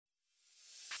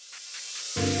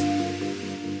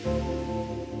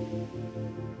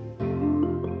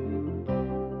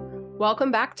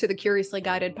Welcome back to the Curiously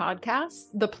Guided podcast,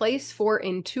 the place for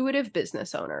intuitive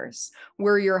business owners.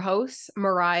 We're your hosts,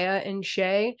 Mariah and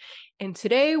Shay, and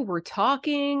today we're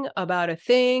talking about a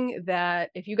thing that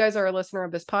if you guys are a listener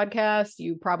of this podcast,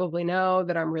 you probably know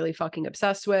that I'm really fucking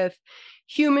obsessed with: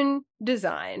 human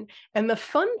design. And the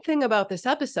fun thing about this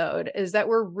episode is that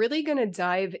we're really going to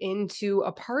dive into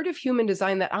a part of human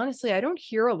design that honestly I don't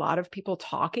hear a lot of people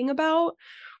talking about.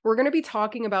 We're going to be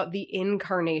talking about the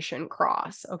incarnation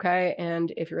cross. Okay.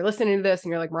 And if you're listening to this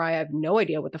and you're like, Mariah, I have no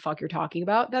idea what the fuck you're talking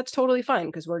about, that's totally fine,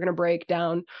 because we're going to break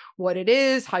down what it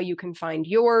is, how you can find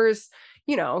yours,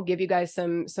 give you guys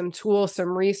some tools,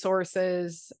 some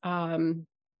resources to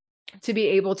be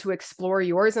able to explore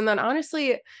yours. And then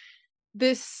honestly,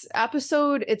 this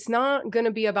episode, it's not going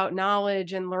to be about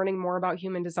knowledge and learning more about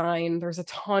human design. There's a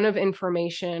ton of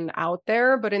information out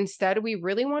there, but instead we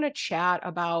really want to chat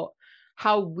about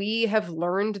how we have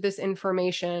learned this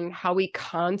information, how we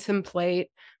contemplate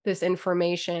this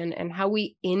information, and how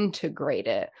we integrate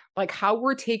it. Like how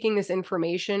we're taking this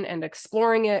information and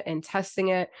exploring it and testing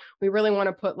it. We really want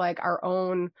to put like our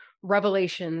own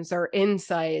revelations or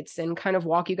insights and kind of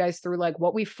walk you guys through like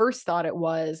what we first thought it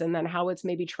was, and then how it's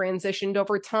maybe transitioned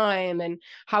over time, and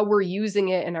how we're using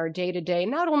it in our day-to-day,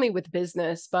 not only with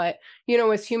business, but,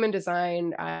 as human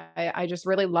design. I just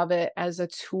really love it as a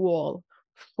tool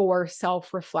for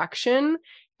self-reflection.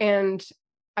 And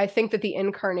I think that the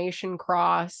incarnation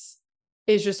cross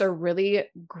is just a really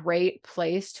great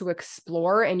place to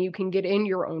explore, and you can get in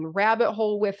your own rabbit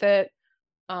hole with it.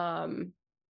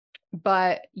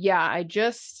 But yeah,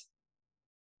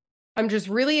 I'm just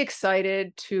really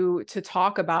excited to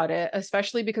talk about it,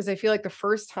 especially because I feel like the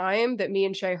first time that me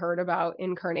and Shay heard about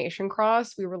incarnation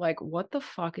cross, we were like, what the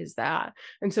fuck is that?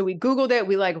 And so we Googled it,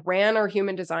 we like ran our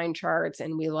human design charts,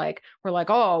 and we're like,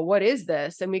 oh, what is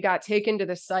this? And we got taken to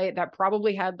the site that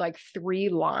probably had like 3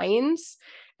 lines,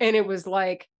 and it was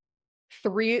like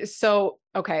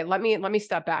okay, let me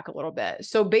step back a little bit.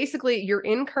 So basically your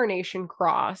incarnation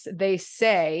cross, they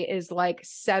say, is like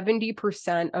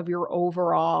 70% of your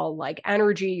overall like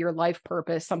energy, your life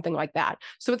purpose, something like that.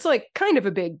 So it's like kind of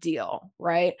a big deal,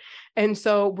 right? And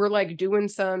so we're like doing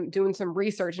some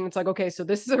research, and it's like, okay, so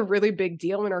this is a really big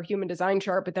deal in our human design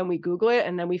chart, but then we Google it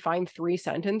and then we find 3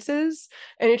 sentences,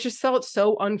 and it just felt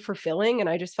so unfulfilling, and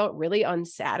I just felt really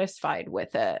unsatisfied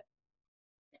with it.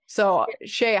 So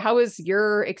Shay, how was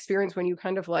your experience when you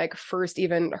kind of like first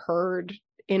even heard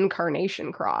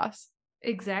incarnation cross?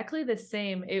 Exactly the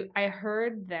same. I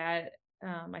heard that,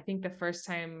 I think the first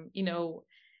time,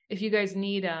 if you guys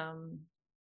need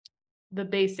the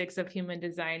basics of human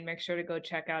design, make sure to go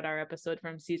check out our episode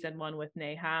from season 1 with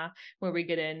Neha, where we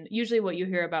get in. Usually what you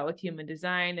hear about with human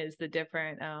design is the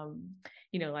different,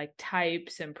 like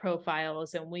types and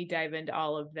profiles, and we dive into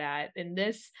all of that. And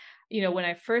this, when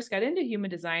I first got into human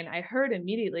design, I heard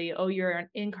immediately, oh, your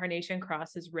incarnation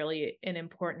cross is really an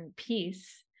important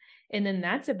piece. And then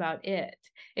that's about it.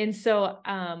 And so,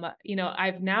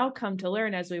 I've now come to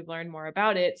learn as we've learned more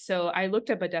about it. So I looked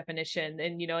up a definition,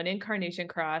 and, an incarnation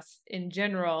cross in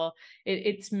general,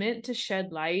 it's meant to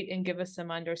shed light and give us some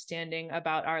understanding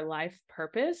about our life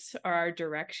purpose or our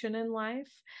direction in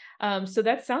life. So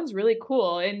that sounds really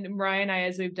cool. And Mariah and I,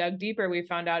 as we've dug deeper, we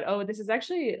found out, oh, this is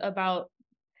actually about,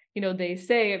 they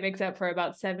say it makes up for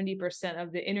about 70%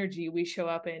 of the energy we show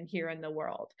up in here in the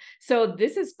world. So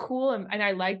this is cool. And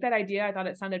I like that idea. I thought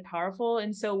it sounded powerful.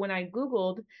 And so when I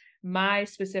Googled my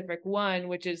specific one,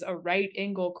 which is a right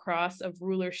angle cross of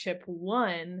rulership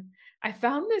 1, I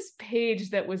found this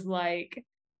page that was like,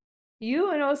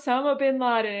 you and Osama bin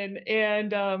Laden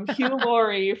and Hugh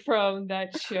Laurie from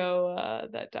that show,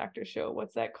 that doctor show.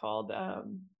 What's that called?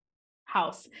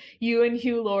 House. You and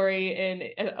Hugh Laurie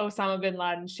and Osama bin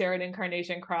Laden share an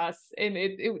incarnation cross, and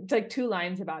it's like 2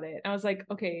 lines about it. I was like,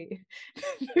 okay,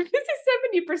 this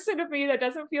is 70% of me. That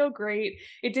doesn't feel great.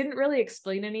 It didn't really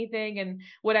explain anything. And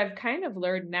what I've kind of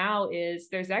learned now is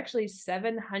there's actually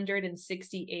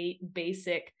 768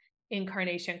 basic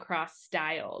incarnation cross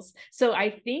styles. So I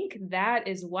think that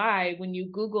is why when you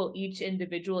Google each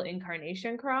individual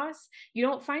incarnation cross, you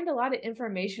don't find a lot of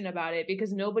information about it,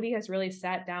 because nobody has really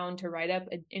sat down to write up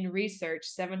and research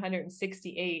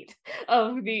 768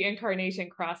 of the incarnation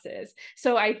crosses.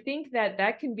 So I think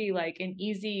that can be like an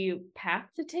easy path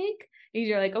to take.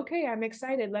 You're like, okay, I'm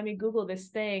excited, let me Google this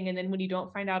thing. And then when you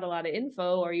don't find out a lot of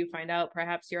info, or you find out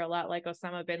perhaps you're a lot like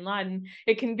Osama bin Laden,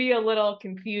 it can be a little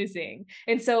confusing.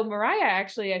 And so Mariah,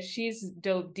 actually, as she's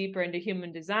dove deeper into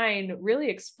human design, really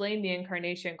explained the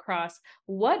incarnation cross.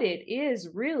 What it is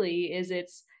really is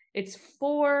it's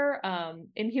four,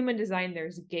 in human design,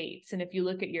 there's gates. And if you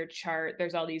look at your chart,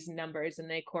 there's all these numbers and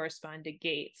they correspond to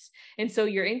gates. And so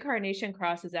your incarnation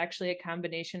cross is actually a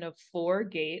combination of four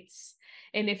gates.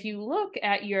 And if you look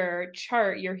at your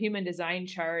chart, your human design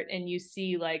chart, and you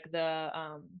see like the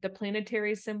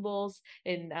planetary symbols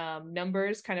and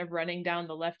numbers kind of running down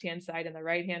the left-hand side and the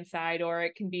right-hand side, or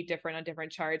it can be different on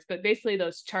different charts, but basically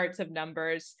those charts of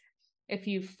numbers, if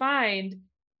you find,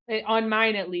 on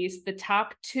mine at least, the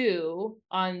top two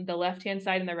on the left-hand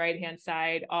side and the right-hand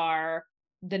side are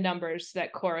the numbers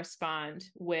that correspond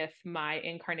with my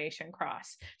incarnation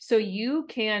cross. So you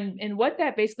can, and what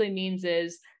that basically means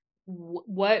is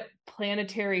what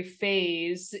planetary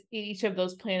phase each of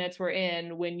those planets were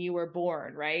in when you were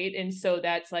born, right? And so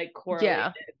that's like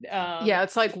correlated. Yeah,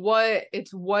 it's like what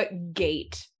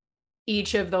gate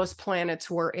each of those planets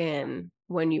were in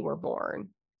when you were born.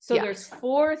 So there's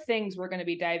four things we're going to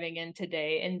be diving in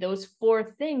today, and those four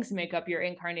things make up your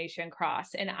incarnation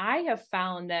cross. And I have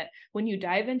found that when you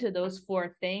dive into those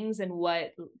four things and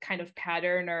what kind of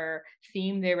pattern or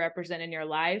theme they represent in your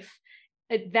life,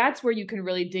 that's where you can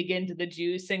really dig into the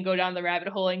juice and go down the rabbit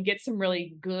hole and get some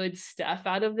really good stuff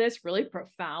out of this, really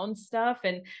profound stuff.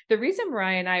 And the reason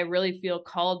Mariah and I really feel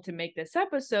called to make this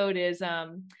episode is,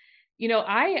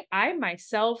 I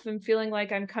myself am feeling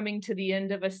like I'm coming to the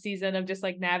end of a season of just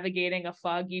like navigating a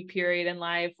foggy period in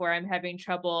life where I'm having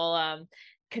trouble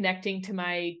connecting to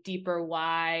my deeper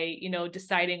why,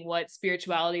 deciding what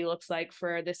spirituality looks like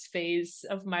for this phase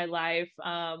of my life,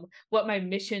 what my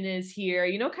mission is here,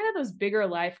 kind of those bigger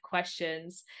life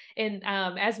questions. And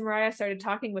as Mariah started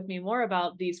talking with me more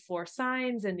about these four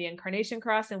signs and the incarnation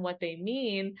cross and what they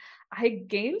mean, I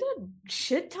gained a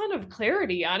shit ton of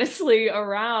clarity, honestly,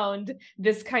 around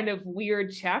this kind of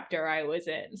weird chapter I was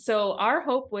in. So our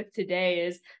hope with today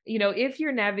is, if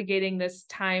you're navigating this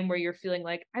time where you're feeling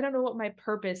like, I don't know what my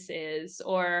purpose is,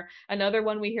 or another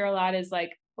one we hear a lot is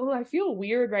like, oh, I feel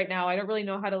weird right now. I don't really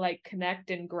know how to like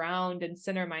connect and ground and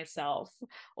center myself.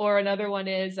 Or another one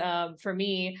is, for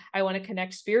me, I want to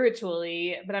connect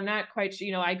spiritually, but I'm not quite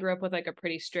sure, I grew up with like a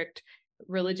pretty strict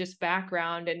religious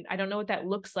background, and I don't know what that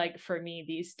looks like for me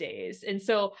these days. And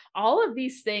so all of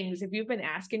these things, if you've been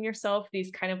asking yourself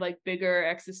these kind of like bigger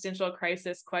existential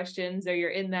crisis questions, or you're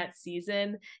in that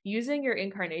season, using your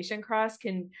incarnation cross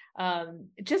can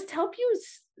just help you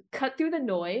cut through the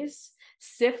noise,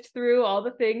 sift through all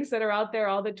the things that are out there,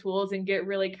 all the tools, and get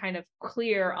really kind of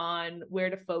clear on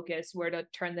where to focus, where to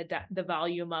turn the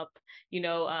volume up,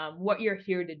 what you're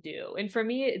here to do. And for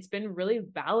me, it's been really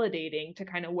validating to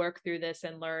kind of work through this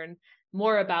and learn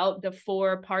more about the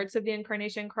four parts of the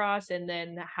incarnation cross, and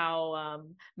then how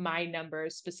my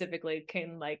numbers specifically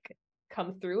can like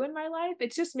come through in my life.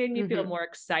 It's just made me feel more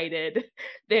excited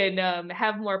than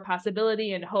have more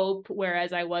possibility and hope,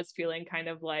 whereas I was feeling kind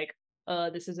of like,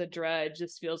 this is a drudge,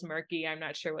 this feels murky, I'm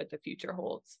not sure what the future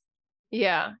holds.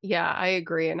 Yeah, I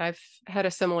agree. And I've had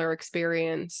a similar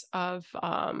experience of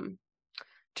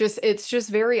it's just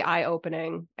very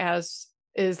eye-opening, as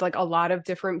is like a lot of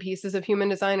different pieces of human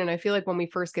design. And I feel like when we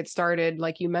first get started,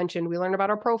 like you mentioned, we learn about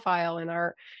our profile and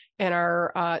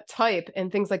our type and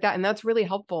things like that. And that's really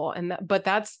helpful. But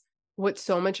that's what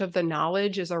so much of the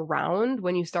knowledge is around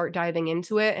when you start diving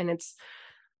into it. And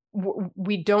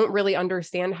we don't really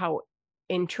understand how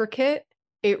intricate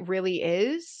it really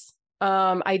is.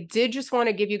 I did just want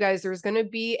to give you guys, there's going to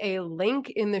be a link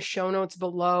in the show notes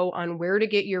below on where to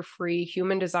get your free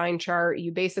human design chart.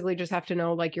 You basically just have to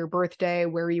know like your birthday,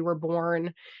 where you were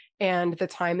born, and the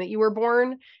time that you were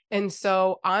born. And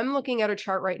so I'm looking at a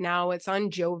chart right now. It's on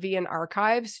Jovian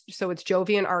Archives. So it's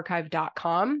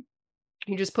jovianarchive.com.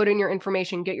 You just put in your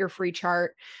information, get your free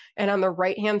chart. And on the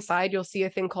right-hand side, you'll see a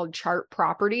thing called chart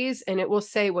properties, and it will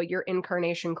say what your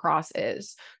incarnation cross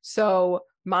is. So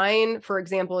mine, for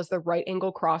example, is the right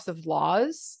angle cross of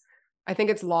laws. I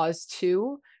think it's laws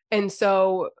 2. And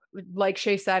so, like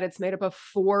Shay said, it's made up of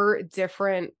 4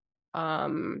 different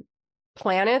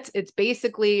planets. It's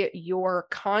basically your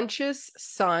conscious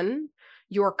sun,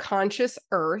 your conscious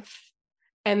earth,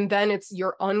 and then it's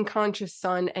your unconscious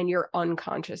sun and your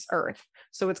unconscious earth.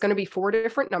 So it's going to be 4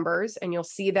 different numbers. And you'll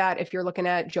see that if you're looking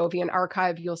at Jovian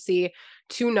Archive, you'll see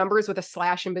 2 numbers with a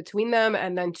slash in between them,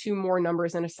 and then 2 more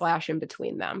numbers and a slash in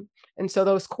between them. And so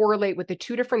those correlate with the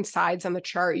 2 different sides on the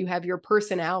chart. You have your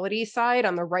personality side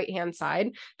on the right-hand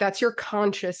side. That's your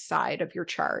conscious side of your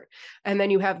chart. And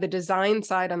then you have the design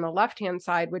side on the left-hand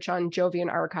side, which on Jovian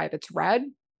Archive, it's red.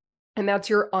 And that's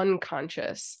your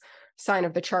unconscious sign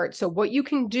of the chart. So what you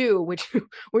can do,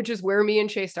 which is where me and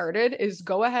Shay started, is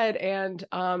go ahead and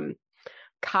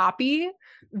copy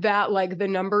that like the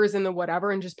numbers and the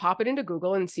whatever and just pop it into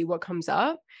Google and see what comes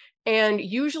up. And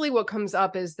usually what comes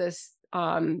up is this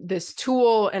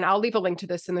tool, and I'll leave a link to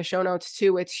this in the show notes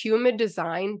too. It's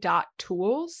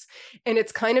humandesign.tools. And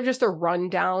it's kind of just a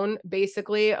rundown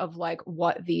basically of like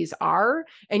what these are.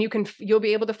 And you'll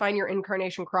be able to find your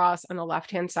incarnation cross on the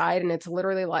left-hand side. And it's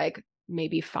literally like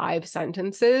maybe 5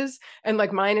 sentences. And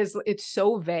like mine it's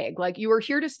so vague. Like, you are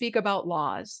here to speak about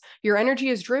laws. Your energy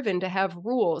is driven to have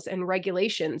rules and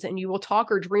regulations, and you will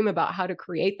talk or dream about how to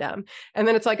create them. And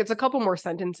then it's like, it's a couple more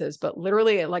sentences, but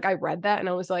literally like I read that and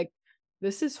I was like,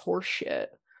 this is horseshit.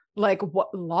 Like,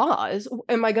 what laws?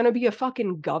 Am I going to be a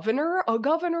fucking governor? A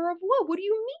governor of what? What do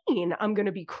you mean I'm going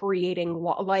to be creating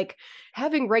law? Like,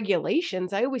 having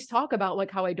regulations. I always talk about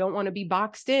like how I don't want to be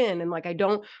boxed in, and like I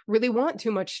don't really want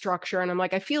too much structure. And I'm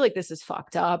like, I feel like this is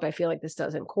fucked up. I feel like this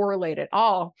doesn't correlate at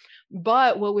all.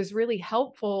 But what was really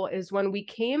helpful is when we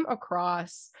came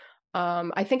across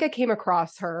I think I came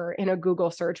across her in a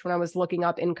Google search when I was looking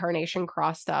up incarnation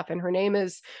cross stuff, and her name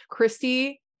is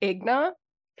Christy Igna.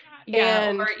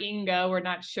 Yeah, or Inga, we're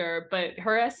not sure, but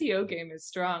her SEO game is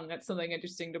strong. That's something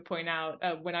interesting to point out.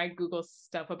 When I Google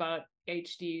stuff about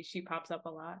HD, she pops up a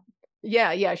lot.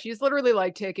 Yeah, she's literally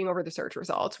like taking over the search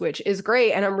results, which is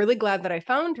great. And I'm really glad that I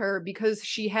found her because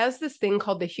she has this thing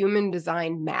called the Human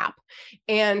Design Map.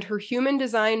 And her Human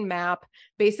Design Map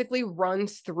basically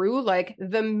runs through like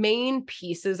the main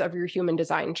pieces of your human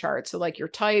design chart. So like your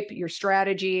type, your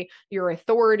strategy, your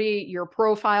authority, your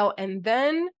profile, and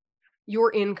then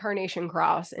your incarnation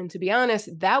cross. And to be honest,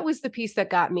 that was the piece that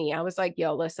got me. I was like,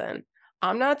 yo, listen,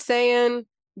 I'm not saying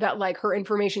that like her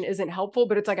information isn't helpful,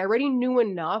 but it's like I already knew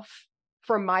enough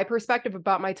from my perspective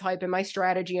about my type and my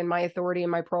strategy and my authority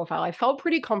and my profile. I felt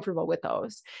pretty comfortable with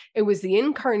those. It was the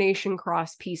incarnation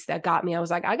cross piece that got me. I was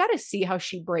like, I got to see how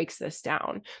she breaks this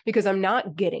down because I'm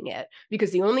not getting it,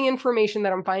 because the only information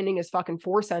that I'm finding is fucking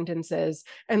 4 sentences.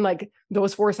 And like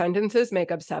those 4 sentences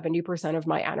make up 70% of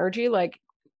my energy. Like,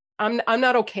 I'm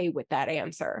not okay with that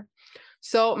answer.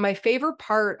 So my favorite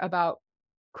part about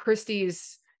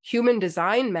Christy's Human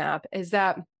Design Map is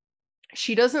that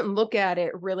she doesn't look at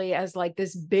it really as like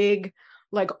this big,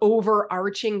 like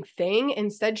overarching thing.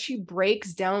 Instead, she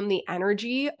breaks down the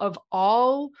energy of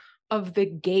all of the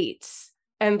gates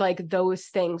and like those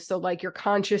things. So like your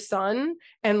conscious sun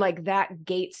and like that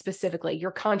gate specifically,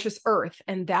 your conscious earth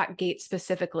and that gate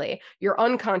specifically, your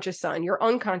unconscious sun, your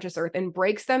unconscious earth, and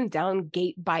breaks them down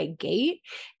gate by gate.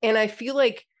 And I feel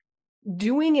like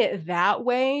doing it that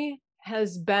way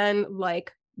has been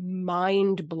like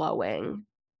mind blowing,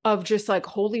 of just like,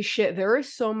 holy shit, there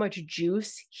is so much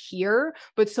juice here.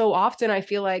 But so often I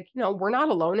feel like, we're not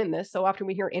alone in this. So often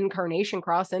we hear incarnation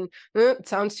cross and it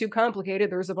sounds too complicated.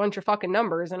 There's a bunch of fucking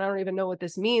numbers and I don't even know what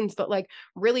this means. But like,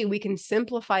 really, we can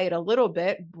simplify it a little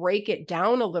bit, break it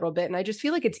down a little bit. And I just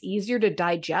feel like it's easier to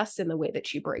digest in the way that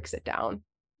she breaks it down.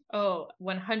 Oh,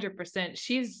 100%.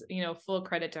 She's, full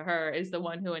credit to her, is the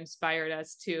one who inspired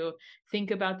us to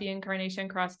think about the incarnation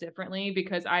cross differently,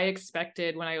 because I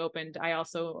expected when I opened, I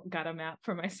also got a map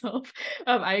for myself.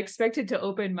 I expected to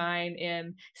open mine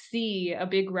and see a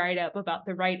big write-up about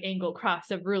the right angle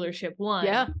cross of rulership 1.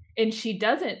 Yeah. And she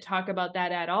doesn't talk about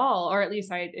that at all, or at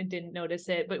least I didn't notice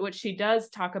it. But what she does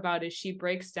talk about is she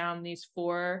breaks down these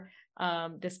 4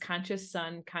 this conscious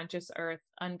sun, conscious earth,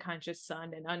 unconscious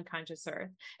sun, and unconscious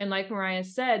earth. And like Mariah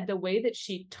said, the way that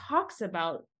she talks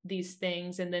about these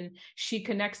things, and then she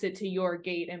connects it to your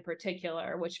gate in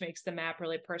particular, which makes the map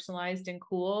really personalized and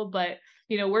cool. But,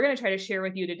 we're going to try to share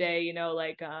with you today,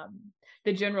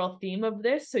 the general theme of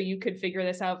this, so you could figure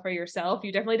this out for yourself.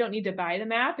 You definitely don't need to buy the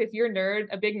map. If you're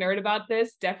a big nerd about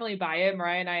this, definitely buy it.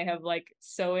 Mariah and I have like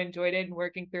so enjoyed it and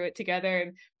working through it together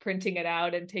and printing it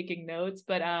out and taking notes.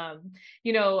 But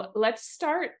let's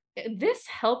start. This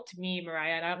helped me,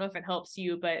 Mariah, and I don't know if it helps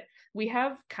you, but we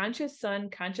have conscious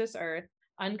sun, conscious earth,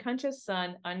 unconscious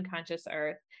sun, unconscious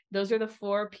earth. Those are the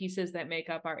 4 pieces that make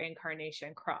up our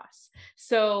incarnation cross.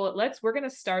 So we're going to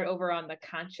start over on the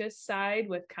conscious side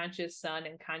with conscious sun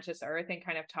and conscious earth, and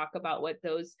kind of talk about what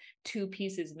those 2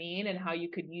 pieces mean and how you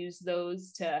could use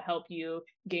those to help you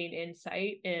gain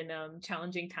insight in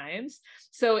challenging times.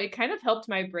 So it kind of helped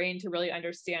my brain to really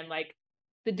understand like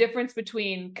the difference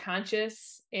between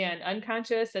conscious and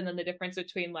unconscious, and then the difference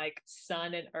between like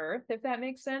sun and earth, if that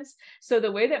makes sense. So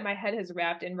the way that my head has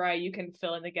wrapped, and Rye, you can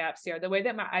fill in the gaps here. The way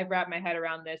that I've wrapped my head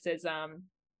around this is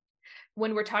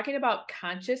when we're talking about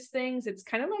conscious things, it's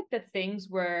kind of like the things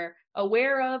we're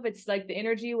aware of. It's like the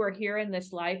energy we're here in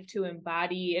this life to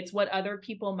embody. It's what other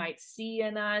people might see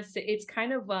in us. It's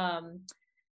kind of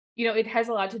it has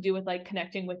a lot to do with like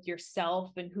connecting with yourself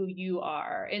and who you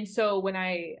are. And so when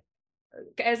I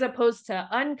as opposed to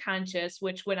unconscious,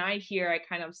 which when I hear, I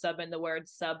kind of sub in the word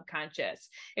subconscious.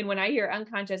 And when I hear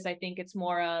unconscious, I think it's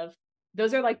more of,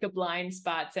 those are like the blind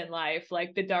spots in life,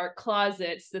 like the dark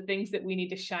closets, the things that we need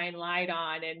to shine light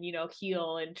on and,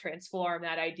 heal and transform,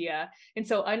 that idea. And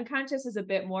so unconscious is a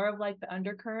bit more of like the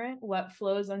undercurrent, what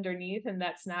flows underneath, and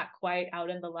that's not quite out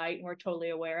in the light and we're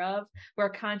totally aware of, where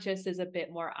conscious is a bit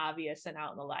more obvious and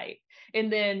out in the light. And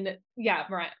then, yeah,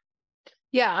 Mariah.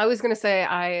 Yeah, I was going to say,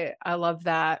 I love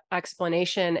that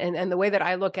explanation. And the way that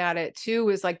I look at it too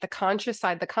is like the conscious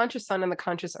side, the conscious sun and the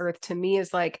conscious earth to me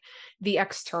is like the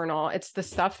external. It's the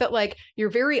stuff that like you're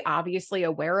very obviously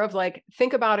aware of. Like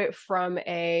think about it from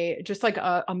just like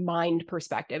a mind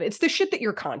perspective. It's the shit that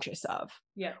you're conscious of.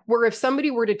 Yeah. Where if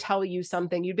somebody were to tell you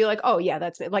something, you'd be like, oh yeah,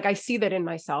 that's me. Like I see that in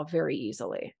myself very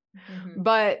easily. Mm-hmm.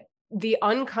 But the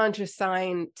unconscious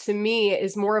sign to me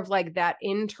is more of like that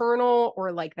internal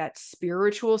or like that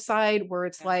spiritual side where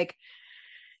it's like,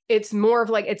 it's more of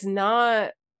like, it's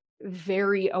not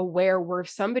very aware, where if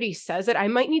somebody says it, I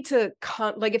might need to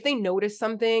like if they notice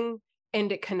something and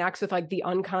it connects with like the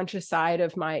unconscious side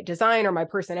of my design or my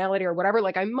personality or whatever,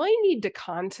 like I might need to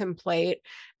contemplate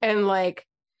and like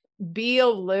be a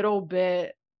little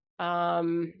bit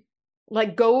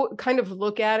like go kind of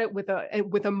look at it with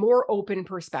a more open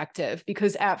perspective,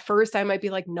 because at first I might be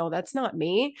like, no, that's not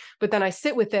me. But then I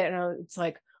sit with it and it's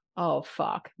like, oh,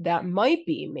 fuck, that might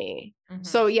be me. Mm-hmm.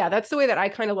 So yeah, that's the way that I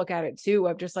kind of look at it too,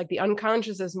 of just like the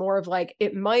unconscious is more of like,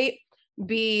 it might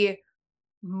be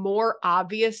more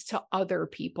obvious to other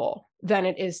people than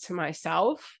it is to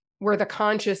myself, where the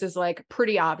conscious is like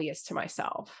pretty obvious to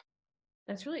myself.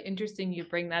 That's really interesting you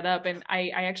bring that up. And I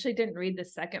actually didn't read the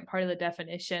second part of the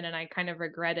definition and I kind of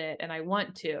regret it and I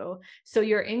want to. So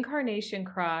your incarnation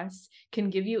cross can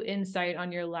give you insight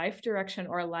on your life direction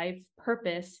or life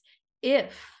purpose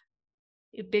if,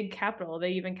 big capital,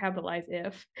 they even capitalize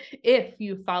if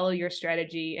you follow your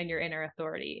strategy and your inner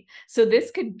authority. So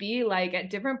this could be like at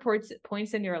different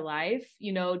points in your life,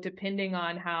 depending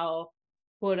on how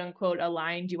quote unquote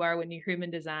aligned you are when you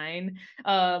human design,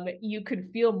 you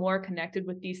could feel more connected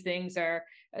with these things. Or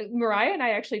Mariah and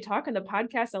I actually talk on the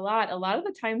podcast a lot of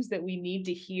the times that we need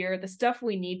to hear the stuff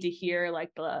we need to hear,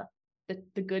 like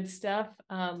the good stuff.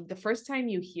 The first time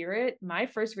you hear it, my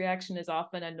first reaction is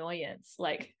often annoyance.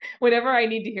 Like whenever I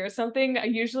need to hear something,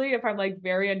 usually if I'm like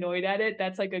very annoyed at it,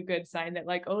 that's like a good sign that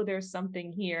like, oh, there's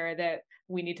something here that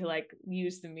we need to like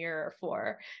use the mirror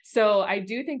for. So I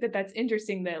do think that that's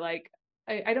interesting that like,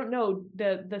 I don't know,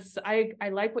 I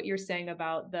like what you're saying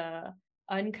about the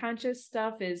unconscious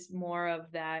stuff is more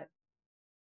of that.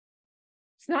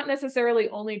 It's not necessarily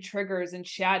only triggers and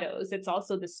shadows. It's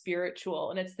also the spiritual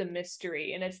and it's the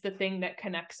mystery and it's the thing that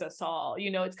connects us all.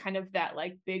 It's kind of that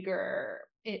like bigger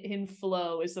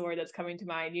inflow is the word that's coming to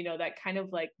mind. That kind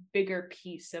of like bigger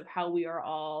piece of how we are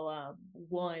all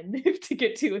one, to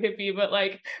get too hippie, but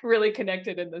like really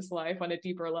connected in this life on a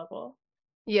deeper level.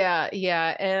 Yeah.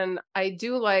 And I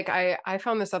do like, I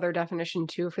found this other definition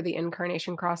too for the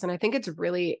incarnation cross, and I think it's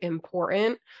really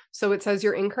important. So it says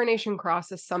your incarnation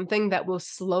cross is something that will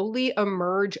slowly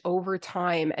emerge over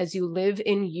time as you live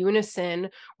in unison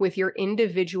with your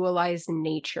individualized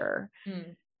nature.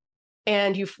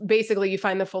 And you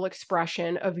find the full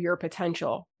expression of your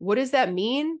potential. What does that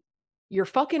mean? Your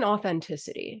fucking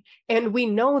authenticity. And we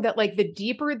know that like the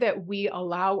deeper that we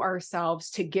allow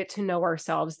ourselves to get to know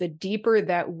ourselves, the deeper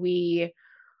that we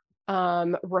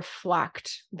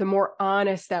reflect, the more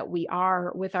honest that we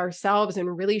are with ourselves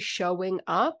and really showing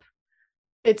up,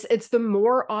 it's the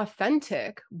more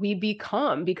authentic we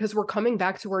become, because we're coming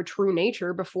back to our true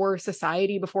nature before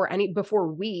society, before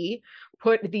we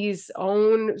put these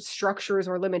own structures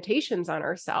or limitations on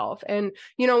ourselves. And,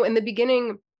 in the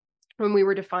beginning, when we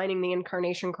were defining the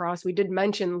incarnation cross, we did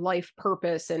mention life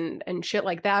purpose and shit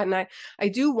like that. And I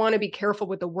do want to be careful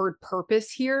with the word purpose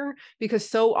here, because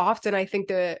so often I think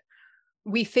that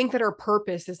we think that our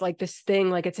purpose is like this thing,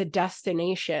 like it's a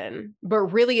destination, but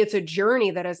really it's a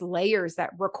journey that has layers that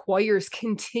requires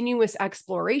continuous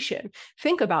exploration.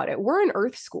 Think about it. We're in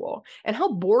Earth School, and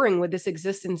how boring would this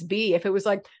existence be if it was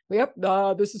like, yep,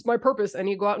 this is my purpose, and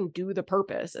you go out and do the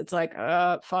purpose. It's like,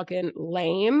 fucking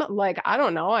lame. Like, I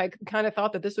don't know. I kind of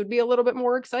thought that this would be a little bit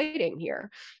more exciting here.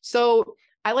 So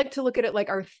I like to look at it like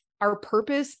our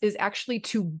purpose is actually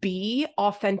to be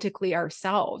authentically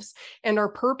ourselves. And our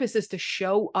purpose is to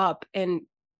show up and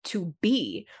to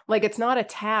be. Like, it's not a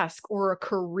task or a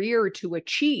career to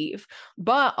achieve.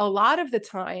 But a lot of the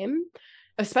time,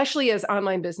 especially as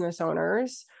online business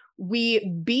owners, we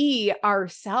be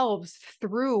ourselves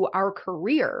through our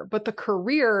career. But the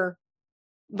career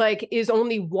like is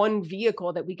only one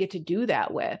vehicle that we get to do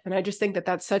that with. And I just think that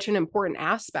that's such an important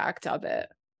aspect of it.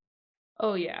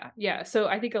 Oh yeah. Yeah. So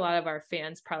I think a lot of our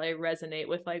fans probably resonate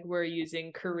with like we're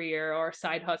using career or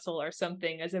side hustle or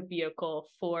something as a vehicle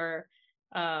for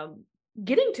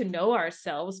getting to know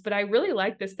ourselves. But I really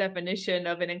like this definition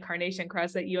of an incarnation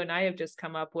cross that you and I have just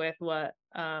come up with, what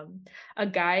a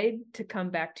guide to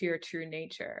come back to your true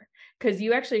nature. Because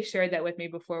you actually shared that with me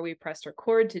before we pressed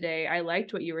record today. I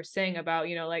liked what you were saying about,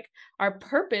 you know, like our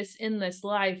purpose in this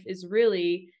life is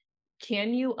really,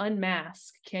 can you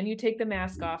unmask? Can you take the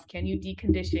mask off? Can you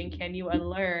decondition? Can you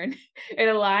unlearn and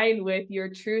align with your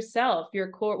true self, your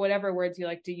core, whatever words you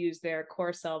like to use there,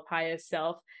 core self, highest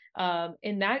self.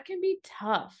 And that can be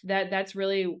tough. That's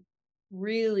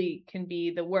really can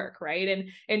be the work, right?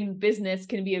 And business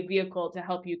can be a vehicle to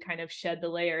help you kind of shed the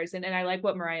layers. And I like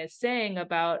what Mariah's saying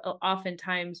about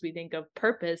oftentimes we think of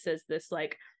purpose as this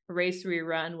like race we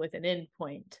run with an end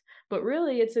point, but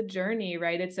really it's a journey,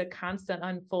 right? It's a constant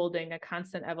unfolding, a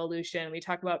constant evolution. We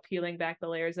talk about peeling back the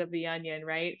layers of the onion,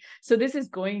 right? So this is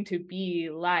going to be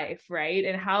life, right?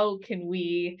 And how can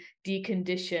we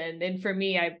decondition? And for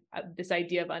me, this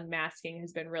idea of unmasking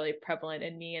has been really prevalent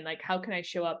in me, and like, how can I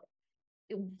show up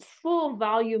full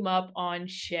volume up on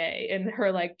Shay and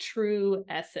her like true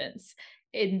essence?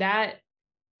 And that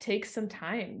takes some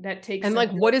time. That takes And some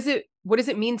like, what does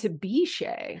it mean to be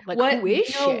Shay? Like, what, who is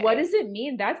Shay? what does it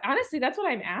mean? That's honestly, that's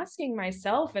what I'm asking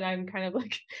myself. And I'm kind of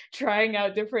like trying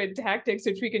out different tactics,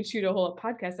 which we can shoot a whole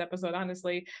podcast episode,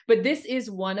 honestly. But this is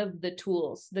one of the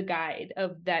tools, the guide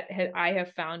of that I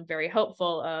have found very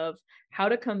helpful, of how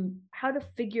to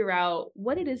figure out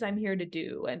what it is I'm here to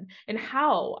do, and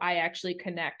how I actually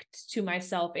connect to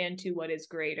myself and to what is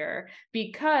greater.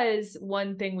 Because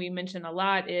one thing we mention a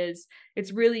lot is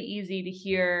it's really easy to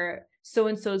hear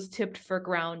so-and-so's tipped for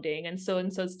grounding and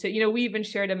so-and-so's we even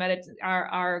shared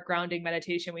our grounding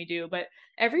meditation we do, but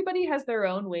everybody has their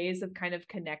own ways of kind of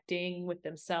connecting with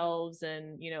themselves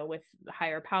and, with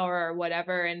higher power or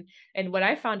whatever. And what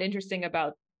I found interesting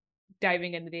about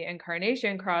diving into the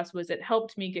incarnation cross was it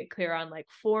helped me get clear on, like,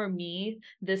 for me,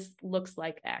 this looks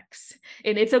like X,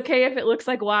 and it's okay if it looks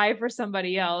like Y for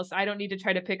somebody else. I don't need to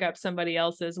try to pick up somebody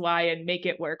else's Y and make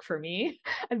it work for me.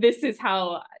 This is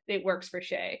how it works for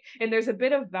Shay. And there's a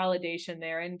bit of validation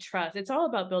there and trust. It's all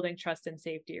about building trust and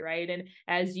safety, right? And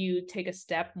as you take a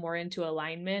step more into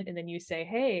alignment and then you say,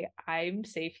 hey, I'm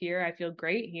safe here, I feel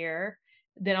great here,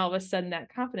 then all of a sudden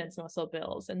that confidence muscle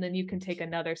builds, and then you can take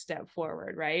another step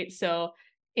forward, right? So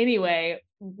anyway,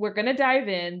 we're going to dive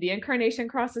in. The incarnation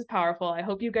cross is powerful. I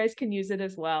hope you guys can use it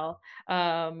as well.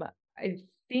 I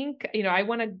think,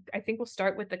 I think we'll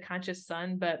start with the conscious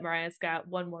sun, but Mariah's got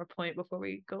one more point before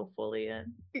we go fully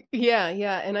in. Yeah.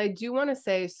 And I do want to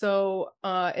say, so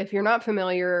if you're not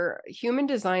familiar, human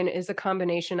design is a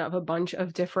combination of a bunch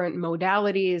of different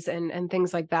modalities and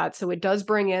things like that. So it does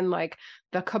bring in like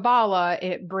the Kabbalah,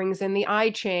 it brings in the I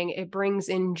Ching, it brings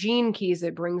in gene keys,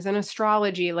 it brings in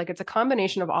astrology. Like, it's a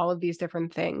combination of all of these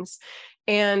different things.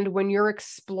 And when you're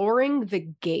exploring the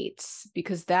gates,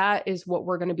 because that is what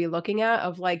we're going to be looking at,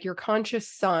 of like your conscious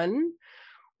sun,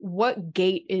 what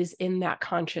gate is in that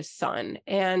conscious sun?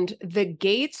 And the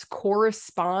gates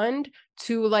correspond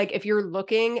to, like, if you're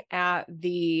looking at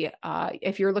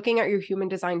your human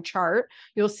design chart,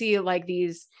 you'll see like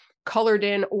these colored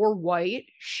in or white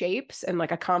shapes and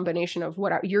like a combination of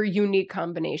what your unique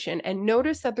combination. And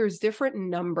notice that there's different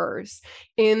numbers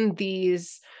in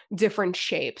these different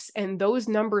shapes, and those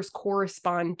numbers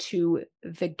correspond to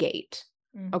the gate.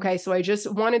 Mm-hmm. Okay. So I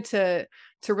just wanted to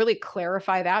really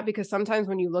clarify that, because sometimes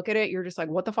when you look at it, you're just like,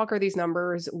 what the fuck are these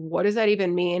numbers? What does that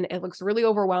even mean? It looks really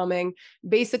overwhelming.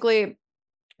 Basically,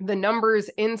 the numbers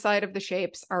inside of the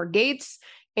shapes are gates.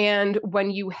 And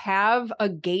when you have a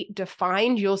gate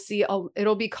defined, you'll see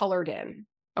it'll be colored in.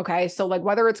 Okay. So like,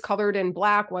 whether it's colored in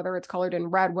black, whether it's colored in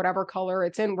red, whatever color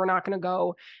it's in, we're not going to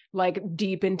go like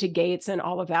deep into gates and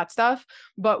all of that stuff.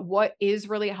 But what is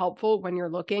really helpful when you're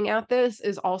looking at this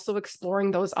is also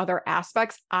exploring those other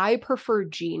aspects. I prefer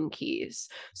gene keys.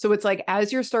 So it's like,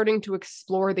 as you're starting to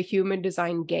explore the human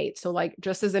design gate. So like,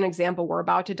 just as an example, we're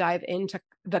about to dive into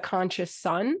the conscious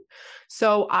sun.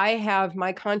 So I have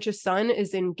my conscious sun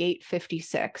is in gate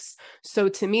 56. So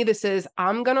to me, this is,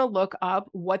 I'm going to look up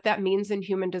what that means in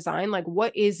human design. Like,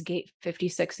 what is gate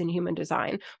 56 in human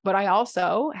design? But I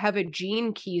also have a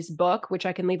gene keys book, which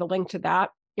I can leave a link to that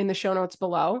in the show notes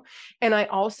below. And I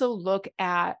also look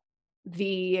at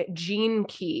the gene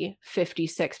key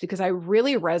 56 because I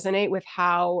really resonate with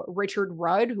how Richard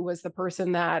Rudd, who was the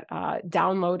person that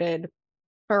downloaded,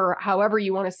 or however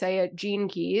you want to say it, gene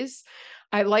keys,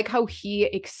 I like how he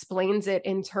explains it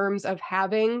in terms of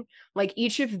having like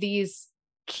each of these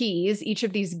keys, each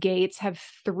of these gates have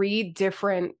 3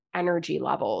 different energy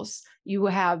levels. You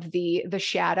have the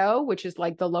shadow, which is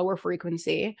like the lower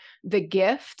frequency, the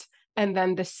gift, and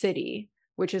then the siddhi,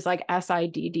 which is like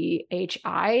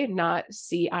SIDDHI, not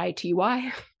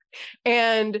CITY.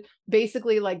 And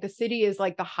basically, like the siddhi is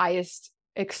like the highest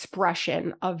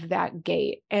expression of that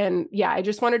gate. And yeah, I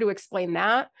just wanted to explain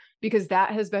that because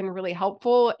that has been really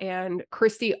helpful. And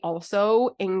Christy also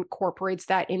incorporates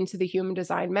that into the human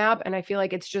design map. And I feel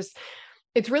like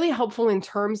it's really helpful in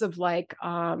terms of like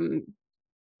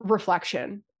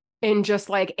reflection and just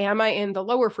like, am I in the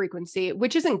lower frequency,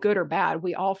 which isn't good or bad.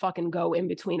 We all fucking go in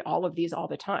between all of these all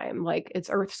the time. Like it's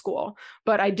Earth school.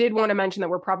 But I did want to mention that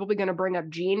we're probably going to bring up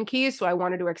gene keys. So I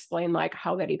wanted to explain like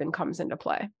how that even comes into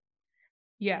play.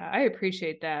 Yeah, I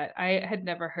appreciate that. I had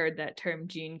never heard that term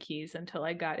gene keys until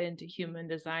I got into human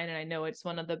design. And I know it's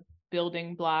one of the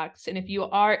building blocks. And if you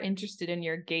are interested in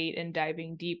your gate and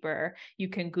diving deeper, you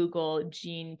can Google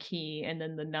gene key and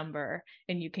then the number,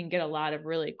 and you can get a lot of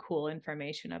really cool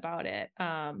information about it.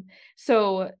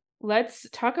 So let's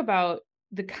talk about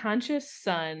the conscious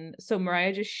sun. So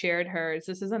Mariah just shared hers.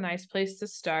 This is a nice place to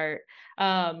start.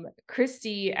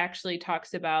 Christy actually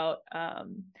talks about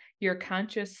your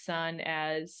conscious sun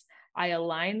as I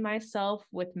align myself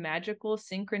with magical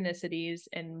synchronicities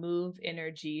and move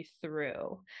energy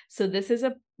through. So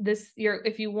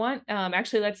if you want,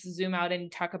 actually let's zoom out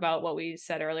and talk about what we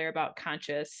said earlier about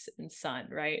conscious and sun,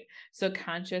 right? So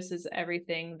conscious is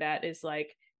everything that is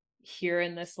like here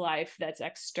in this life that's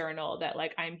external, that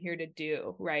like I'm here to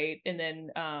do, right? And then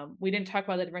we didn't talk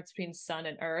about the difference between sun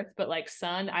and earth, but like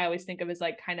sun I always think of as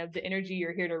like kind of the energy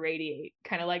you're here to radiate,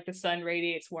 kind of like the sun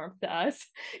radiates warmth to us.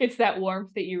 It's that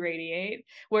warmth that you radiate,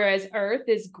 whereas earth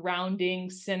is grounding,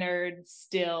 centered,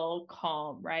 still,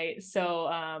 calm, right?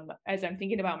 So as I'm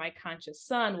thinking about my conscious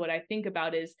sun, what I think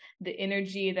about is the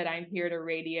energy that I'm here to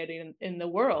radiate in the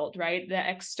world, right? The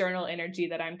external energy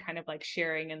that I'm kind of like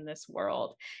sharing in this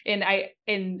world.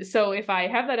 And so if I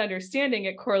have that understanding,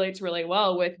 it correlates really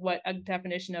well with what a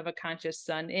definition of a conscious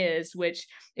sun is, which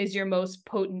is your most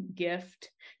potent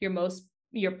gift,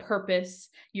 your purpose,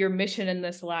 your mission in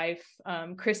this life.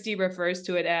 Christy refers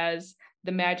to it as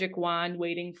the magic wand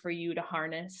waiting for you to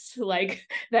harness, like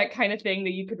that kind of thing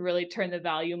that you could really turn the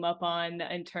volume up on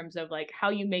in terms of like how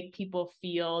you make people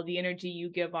feel, the energy you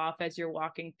give off as you're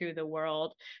walking through the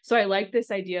world. So I like this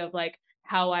idea of like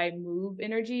how I move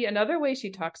energy. Another way she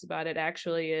talks about it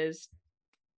actually is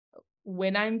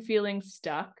when I'm feeling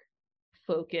stuck,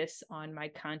 focus on my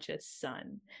conscious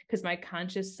sun, because my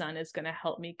conscious sun is going to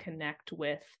help me connect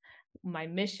with my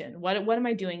mission. What am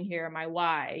I doing here? My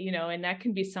why, and that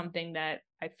can be something that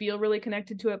I feel really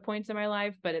connected to at points in my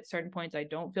life, but at certain points I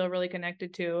don't feel really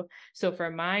connected to. So for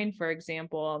mine, for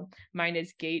example, mine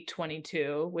is gate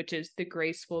 22, which is the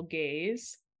graceful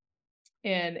gaze.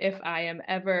 And if I am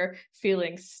ever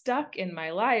feeling stuck in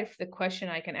my life, the question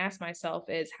I can ask myself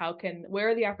is where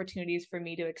are the opportunities for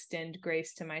me to extend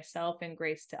grace to myself and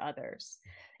grace to others?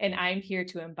 And I'm here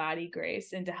to embody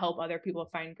grace and to help other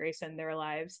people find grace in their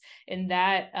lives. And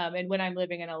and when I'm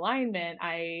living in alignment,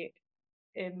 I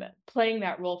am playing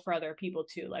that role for other people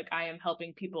too. Like I am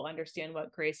helping people understand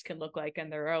what grace can look like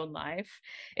in their own life.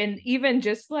 And even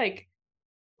just like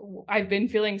I've been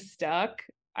feeling stuck,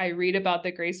 I read about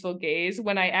the graceful gaze.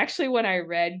 When I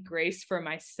read Grace for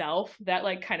myself, that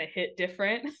like kind of hit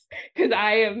different because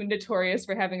I am notorious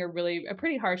for having a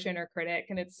pretty harsh inner critic.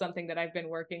 And it's something that I've been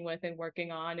working with and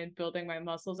working on and building my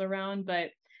muscles around.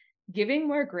 But giving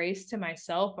more grace to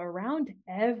myself around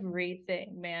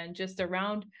everything, man, just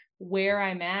around where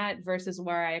I'm at versus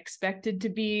where I expected to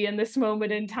be in this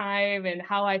moment in time and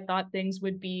how I thought things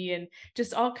would be, and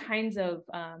just all kinds of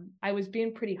I was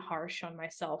being pretty harsh on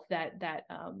myself. That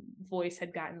voice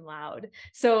had gotten loud.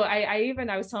 So I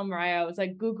was telling Mariah, I was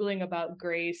like Googling about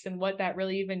grace and what that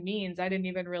really even means. I didn't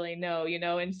even really know,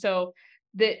 and so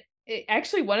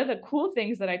actually one of the cool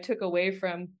things that I took away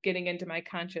from getting into my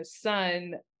conscious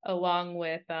sun, along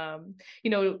with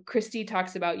Christy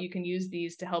talks about you can use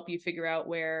these to help you figure out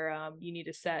where you need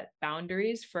to set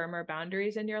firmer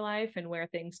boundaries in your life, and where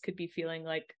things could be feeling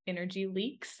like energy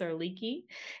leaks or leaky.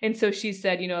 And so she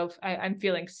said, if I'm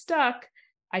feeling stuck,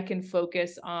 I can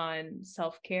focus on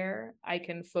self-care. I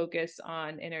can focus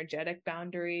on energetic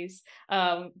boundaries.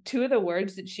 Two of the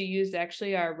words that she used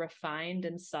actually are refined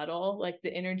and subtle. Like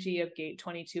the energy of gate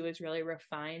 22 is really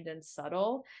refined and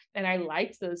subtle. And I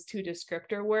liked those two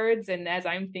descriptor words. And as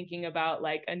I'm thinking about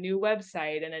like a new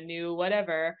website and a new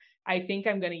whatever, I think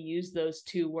I'm going to use those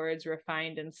two words,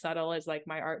 refined and subtle, as like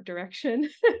my art direction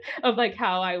of like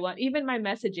how I want, even my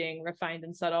messaging, refined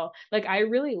and subtle. Like I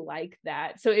really like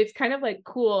that. So it's kind of like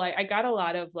cool. I got a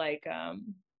lot of like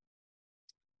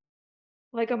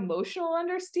emotional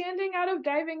understanding out of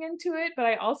diving into it, but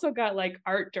I also got like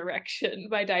art direction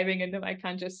by diving into my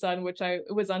conscious sun, which I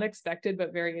was unexpected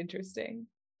but very interesting.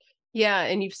 Yeah,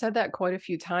 and you've said that quite a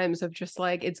few times of just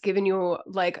like it's given you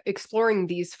like exploring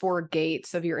these four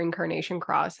gates of your incarnation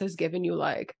cross has given you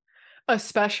like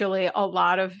especially a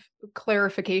lot of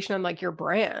clarification on like your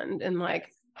brand and like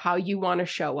Yes, how you want to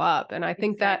show up. And I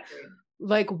think that exactly.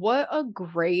 like what a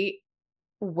great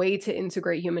way to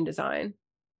integrate human design.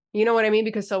 You know what I mean?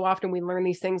 Because so often we learn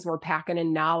these things, we're packing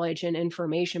in knowledge and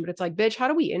information, but it's like, bitch, how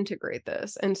do we integrate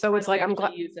this? And so How it's do we like, I'm glad.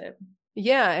 actually use it?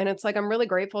 Yeah. And it's like, I'm really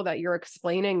grateful that you're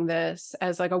explaining this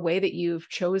as like a way that you've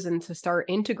chosen to start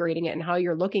integrating it and how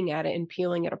you're looking at it and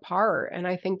peeling it apart. And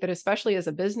I think that especially as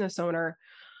a business owner,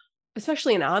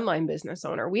 especially an online business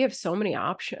owner, we have so many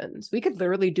options. We could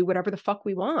literally do whatever the fuck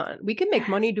we want. We can make Yes.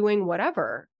 money doing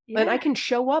whatever. And I Yeah. can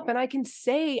show up and I can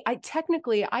say, I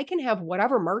can have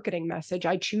whatever marketing message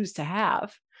I choose to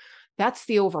have. That's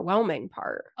the overwhelming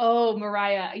part. Oh,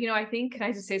 Mariah, I think, can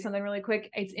I just say something really quick?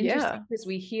 It's Yeah. interesting because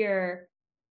we hear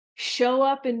show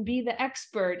up and be the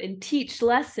expert and teach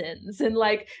lessons. And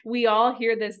like we all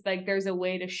hear this, like there's a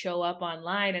way to show up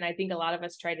online. And I think a lot of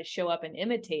us try to show up and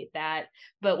imitate that.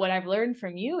 But what I've learned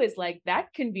from you is like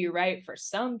that can be right for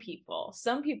some people.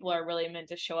 Some people are really meant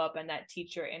to show up in that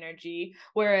teacher energy,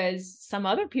 whereas some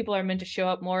other people are meant to show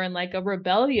up more in like a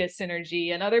rebellious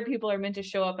energy, and other people are meant to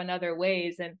show up in other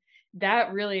ways. And I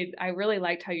really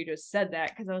liked how you just said that,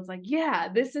 because I was like, yeah,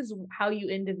 this is how you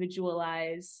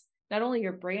individualize not only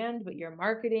your brand, but your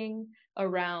marketing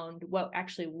around what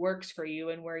actually works for you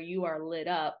and where you are lit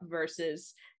up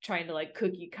versus trying to like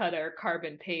cookie cutter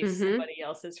carbon paste Mm-hmm. somebody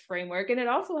else's framework. And it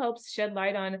also helps shed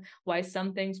light on why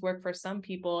some things work for some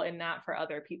people and not for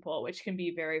other people, which can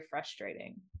be very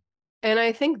frustrating. And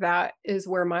I think that is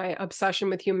where my obsession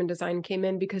with human design came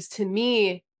in because to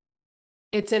me,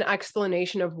 it's an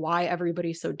explanation of why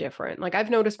everybody's so different. Like I've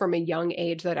noticed from a young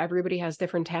age that everybody has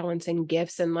different talents and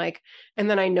gifts and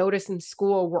then I notice in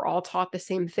school we're all taught the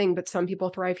same thing, but some people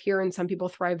thrive here and some people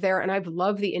thrive there. And I've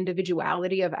loved the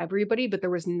individuality of everybody, but there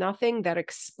was nothing that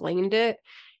explained it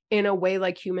in a way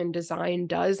like human design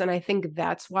does. And I think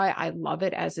that's why I love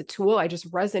it as a tool. I just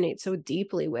resonate so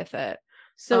deeply with it.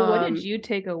 So what did you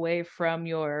take away from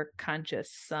your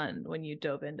conscious sun when you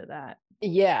dove into that?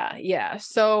 Yeah.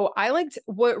 So I liked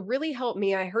what really helped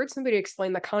me. I heard somebody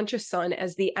explain the conscious sun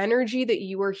as the energy that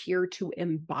you are here to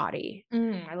embody. I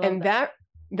love And that.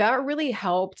 that really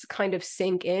helped kind of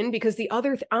sink in because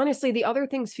honestly, the other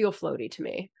things feel floaty to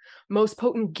me. Most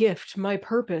potent gift, my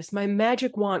purpose, my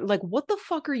magic wand. Like, what the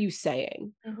fuck are you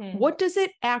saying? What does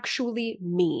it actually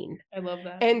mean? I love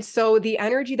that. And so the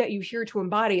energy that you hear to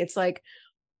embody, it's like,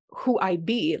 who I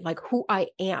be, like who I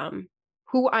am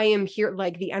here,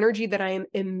 like the energy that I am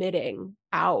emitting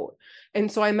out. And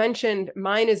so I mentioned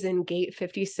mine is in gate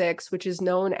 56, which is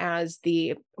known as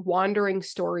the wandering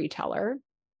storyteller.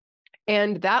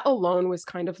 And that alone was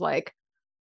kind of like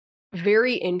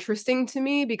very interesting to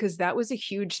me because that was a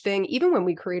huge thing. Even when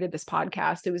we created this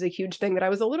podcast, it was a huge thing that I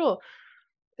was a little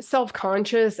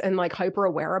self-conscious and like hyper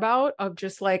aware about of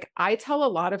just like I tell a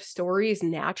lot of stories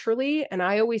naturally and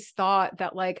I always thought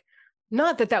that like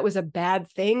not that that was a bad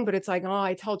thing but it's like oh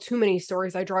I tell too many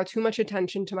stories, I draw too much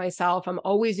attention to myself, I'm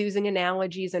always using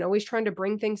analogies and always trying to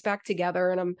bring things back together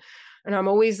and I'm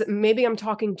always maybe I'm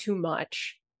talking too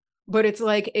much. But it's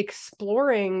like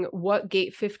exploring what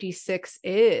gate 56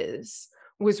 is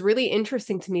was really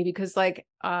interesting to me because like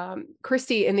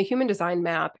Christy in the human design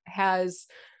map has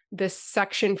this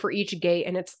section for each gate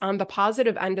and it's on the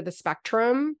positive end of the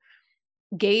spectrum.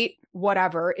 Gate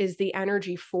whatever is the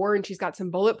energy 4 and she's got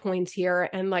some bullet points here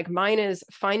and like mine is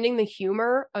finding the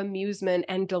humor, amusement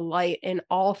and delight in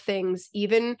all things,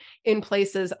 even in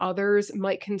places others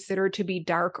might consider to be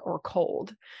dark or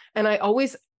cold. And I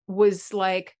always was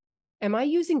like, am I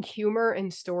using humor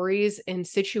in stories in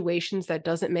situations that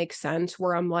doesn't make sense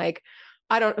where I'm like,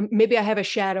 maybe I have a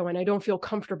shadow and I don't feel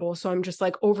comfortable. So I'm just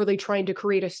like overly trying to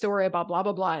create a story about blah,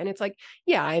 blah, blah. And it's like,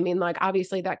 yeah, I mean, like,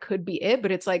 obviously that could be it,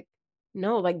 but it's like,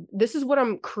 no, like, this is what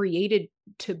I'm created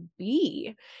to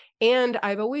be. And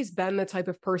I've always been the type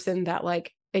of person that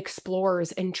like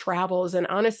explores and travels and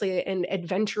honestly, and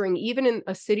adventuring, even in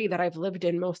a city that I've lived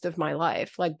in most of my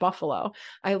life, like Buffalo.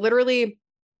 I literally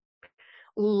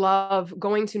love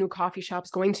going to new coffee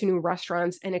shops, going to new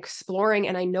restaurants and exploring.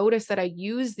 And I noticed that I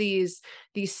use these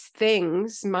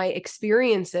things, my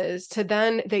experiences, to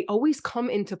then they always come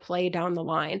into play down the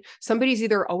line. Somebody's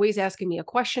either always asking me a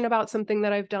question about something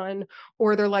that I've done,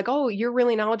 or they're like, oh, you're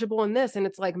really knowledgeable in this. And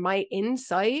it's like my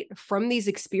insight from these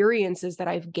experiences that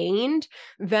I've gained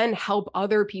then help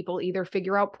other people either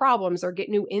figure out problems or get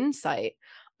new insight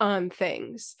on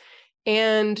things.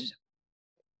 And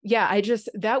yeah,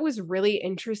 that was really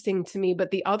interesting to me.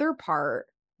 But the other part,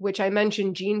 which I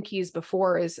mentioned gene keys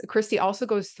before, is Christy also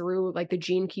goes through like the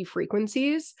gene key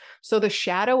frequencies. So the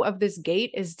shadow of this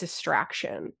gate is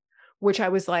distraction, which I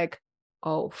was like,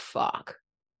 oh, fuck.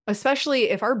 Especially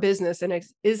if our business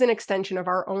is an extension of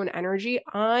our own energy.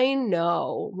 I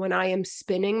know when I am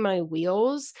spinning my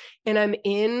wheels and I'm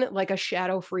in like a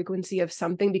shadow frequency of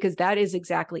something, because that is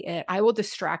exactly it. I will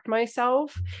distract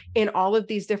myself in all of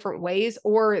these different ways,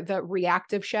 or the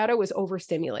reactive shadow is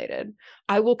overstimulated.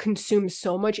 I will consume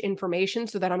so much information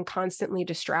so that I'm constantly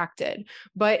distracted.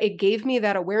 But it gave me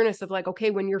that awareness of like, okay,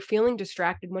 when you're feeling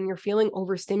distracted, when you're feeling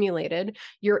overstimulated,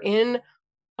 you're in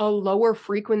a lower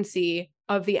frequency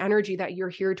of the energy that you're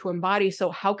here to embody. So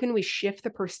how can we shift the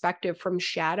perspective from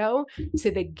shadow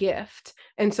to the gift?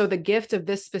 And so the gift of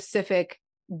this specific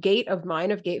gate of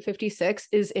mine, of gate 56,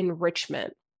 is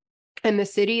enrichment. And the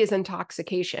city is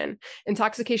intoxication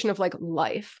of like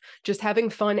life, just having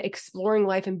fun, exploring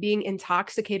life, and being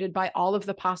intoxicated by all of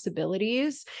the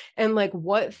possibilities and like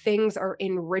what things are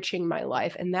enriching my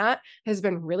life. And that has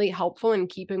been really helpful in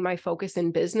keeping my focus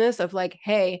in business of like,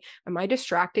 hey, am I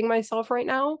distracting myself right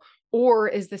now? Or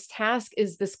is this task,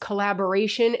 is this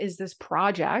collaboration, is this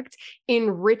project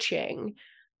enriching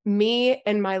me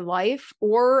and my life?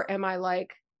 Or am I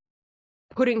like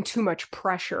putting too much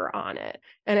pressure on it?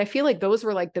 And I feel like those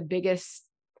were like the biggest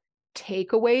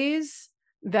takeaways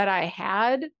that I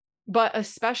had. But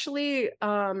especially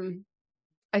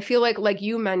I feel like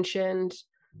you mentioned,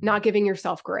 not giving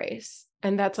yourself grace.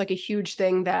 And that's like a huge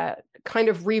thing that kind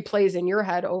of replays in your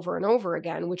head over and over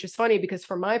again, which is funny because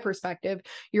from my perspective,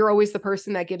 you're always the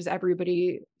person that gives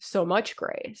everybody so much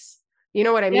grace. You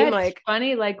know what I mean? It's like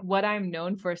funny, like what I'm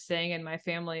known for saying in my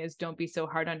family is don't be so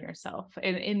hard on yourself.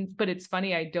 But it's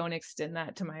funny, I don't extend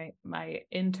that to my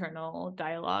internal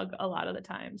dialogue a lot of the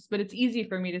times. But it's easy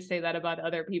for me to say that about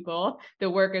other people. The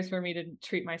work is for me to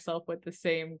treat myself with the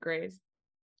same grace.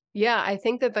 Yeah, I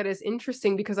think that is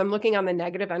interesting because I'm looking on the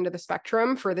negative end of the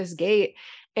spectrum for this gate.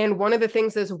 And one of the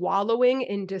things is wallowing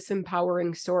in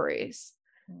disempowering stories.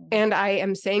 And I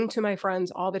am saying to my friends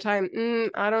all the time,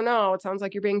 I don't know. It sounds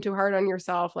like you're being too hard on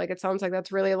yourself. Like, it sounds like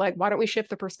that's really like, why don't we shift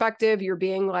the perspective? You're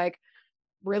being like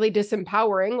really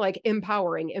disempowering, like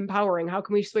empowering. How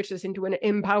can we switch this into an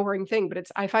empowering thing? But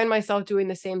I find myself doing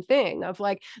the same thing of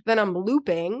like, then I'm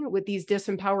looping with these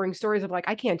disempowering stories of like,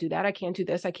 I can't do that. I can't do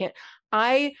this. I can't.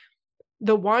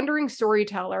 The wandering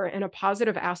storyteller in a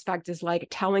positive aspect is like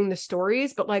telling the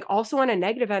stories, but like also on a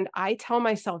negative end, I tell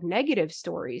myself negative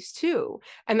stories too.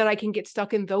 And then I can get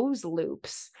stuck in those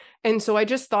loops. And so I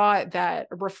just thought that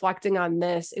reflecting on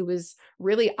this, it was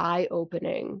really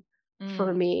eye-opening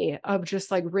for me of just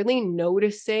like really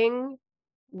noticing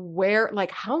where,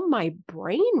 like how my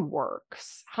brain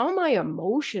works, how my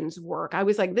emotions work. I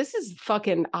was like, this is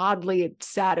fucking oddly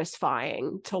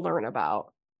satisfying to learn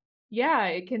about. Yeah,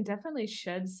 it can definitely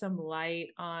shed some light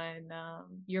on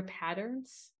your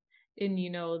patterns in,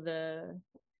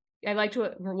 I liked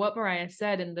what Mariah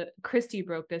said, and the Christy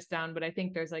broke this down, but I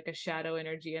think there's like a shadow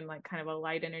energy and like kind of a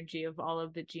light energy of all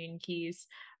of the gene keys.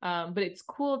 But it's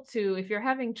cool to, if you're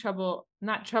having trouble,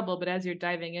 not trouble, but as you're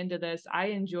diving into this, I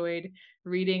enjoyed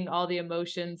reading all the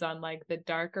emotions on like the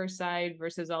darker side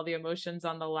versus all the emotions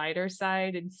on the lighter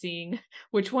side and seeing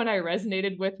which one I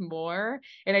resonated with more.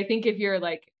 And I think if you're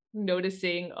like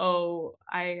noticing,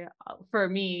 for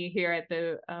me here at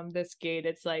the this gate,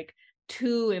 it's like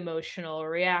too emotional,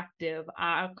 reactive,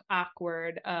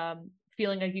 awkward,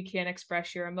 feeling like you can't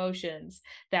express your emotions,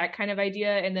 that kind of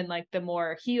idea. And then like the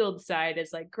more healed side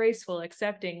is like graceful,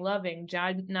 accepting, loving,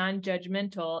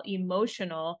 non-judgmental,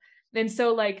 emotional. And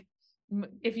so like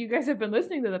if you guys have been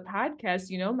listening to the podcast,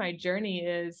 my journey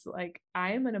is like,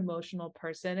 I am an emotional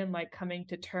person and like coming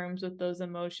to terms with those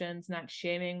emotions, not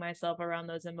shaming myself around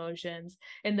those emotions.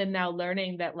 And then now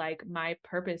learning that like my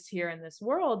purpose here in this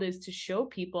world is to show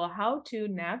people how to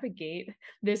navigate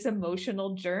this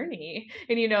emotional journey.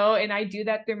 And I do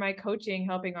that through my coaching,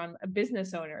 helping on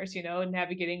business owners,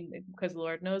 navigating, because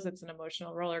Lord knows it's an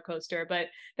emotional roller coaster. But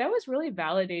that was really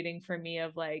validating for me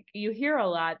of like, you hear a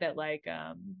lot that like,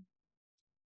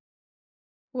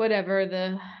 whatever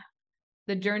the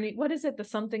the journey, what is it? The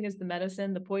something is the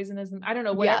medicine, the poison is, I don't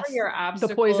know, whatever Yes, your obstacle.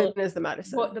 the poison is the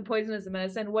medicine. The poison is the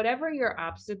medicine. Whatever your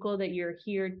obstacle that you're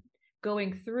here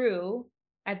going through,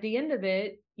 at the end of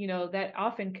it, you know, that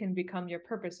often can become your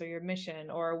purpose or your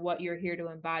mission or what you're here to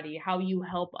embody, how you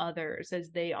help others as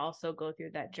they also go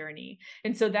through that journey.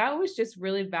 And so that was just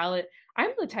really valid.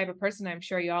 I'm the type of person, I'm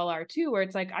sure y'all are too, where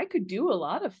it's like, I could do a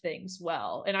lot of things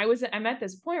well. And I'm at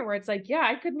this point where it's like, yeah,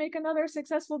 I could make another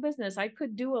successful business. I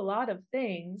could do a lot of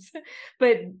things,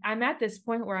 but I'm at this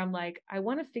point where I'm like, I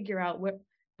want to figure out what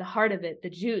the heart of it, the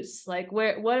juice, like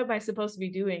what am I supposed to be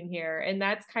doing here? And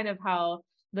that's kind of how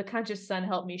the Conscious Sun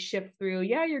helped me shift through.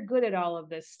 Yeah, you're good at all of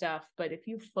this stuff, but if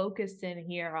you focused in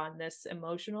here on this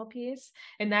emotional piece,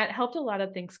 and that helped a lot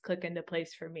of things click into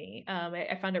place for me.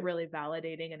 I found it really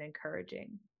validating and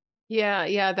encouraging.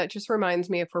 Yeah. That just reminds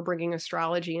me, if we're bringing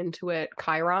astrology into it,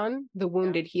 Chiron, the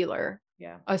wounded healer,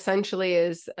 essentially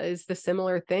is the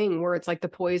similar thing where it's like the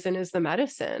poison is the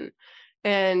medicine.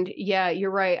 And yeah,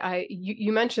 you're right.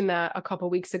 You mentioned that a couple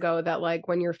weeks ago, that like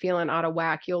when you're feeling out of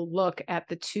whack, you'll look at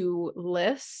the two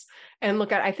lists and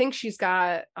look at, I think she's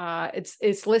got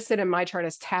it's listed in my chart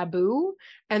as taboo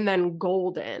and then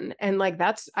golden. And like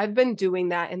I've been doing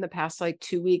that in the past like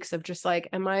 2 weeks of just like,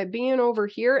 am I being over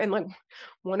here? And like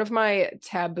one of my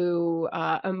taboo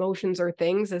emotions or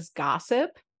things is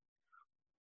gossip.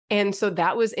 And so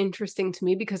that was interesting to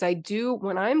me because I do,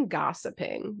 when I'm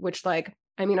gossiping, which like,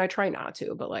 I mean, I try not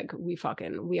to, but like we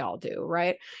all do,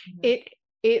 right?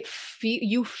 Mm-hmm.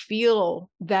 You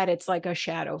feel that it's like a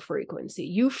shadow frequency.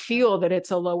 You feel that it's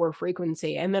a lower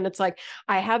frequency. And then it's like,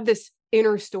 I have this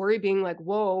inner story being like,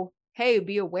 whoa, hey,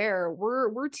 be aware.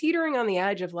 We're teetering on the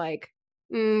edge of like,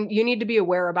 you need to be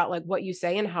aware about like what you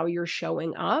say and how you're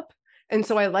showing up. And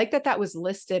so I like that was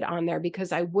listed on there,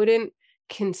 because I wouldn't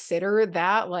consider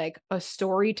that like a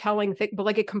storytelling thing, but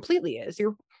like it completely is.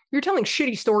 You're telling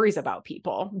shitty stories about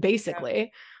people, basically. Yeah.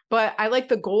 But I like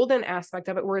the golden aspect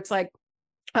of it, where it's like,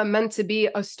 I'm meant to be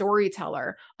a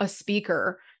storyteller, a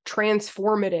speaker,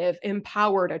 transformative,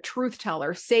 empowered, a truth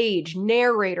teller, sage,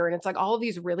 narrator. And it's like all of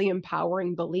these really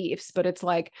empowering beliefs, but it's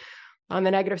like, on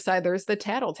the negative side, there's the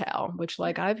tattletale, which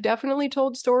like I've definitely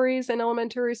told stories in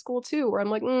elementary school too, where I'm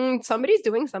like, somebody's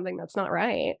doing something that's not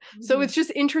right. Mm-hmm. So it's just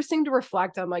interesting to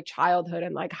reflect on like childhood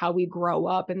and like how we grow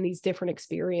up and these different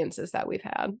experiences that we've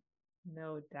had.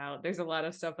 No doubt. There's a lot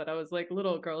of stuff that I was like,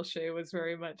 little girl Shay was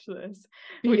very much this,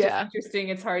 which is interesting.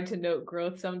 It's hard to note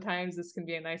growth sometimes. This can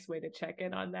be a nice way to check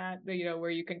in on that, you know, where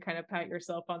you can kind of pat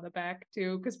yourself on the back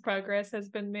too, because progress has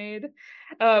been made.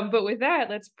 But with that,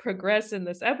 let's progress in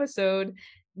this episode,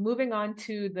 moving on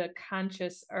to the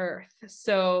conscious earth.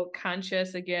 So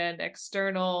conscious, again,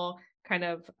 external kind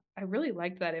of, I really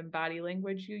liked that embody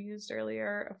language you used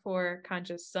earlier for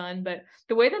conscious sun. But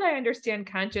the way that I understand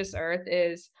conscious earth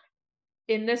is,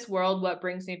 in this world, what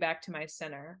brings me back to my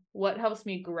center? What helps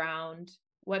me ground?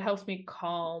 What helps me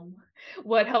calm?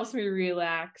 What helps me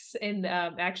relax? And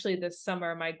actually this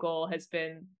summer, my goal has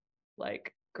been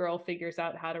like, girl figures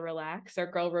out how to relax, or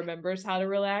girl remembers how to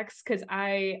relax. Cause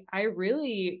I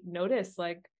really notice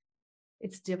like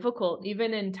it's difficult,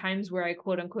 even in times where I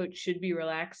quote unquote should be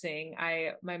relaxing.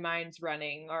 My mind's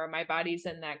running, or my body's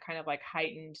in that kind of like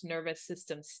heightened nervous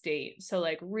system state. So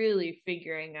like really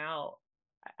figuring out,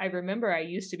 I remember I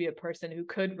used to be a person who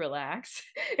could relax,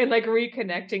 and like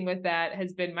reconnecting with that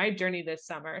has been my journey this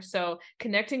summer. So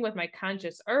connecting with my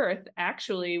conscious earth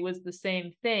actually was the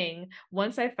same thing.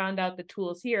 Once I found out the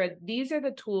tools here, these are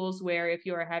the tools where if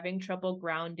you are having trouble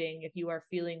grounding, if you are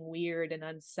feeling weird and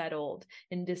unsettled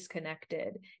and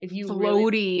disconnected, if you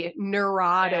floaty,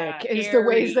 neurotic is the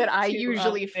ways that I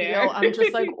usually feel. I'm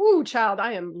just like, ooh, child,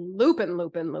 I am looping.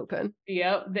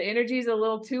 Yep. The energy is a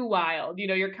little too wild. You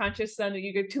know, your conscious sun,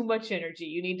 you get too much energy.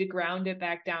 You need to ground it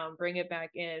back down, bring it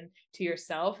back in to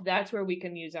yourself. That's where we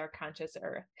can use our conscious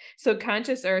earth. So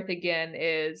conscious earth, again,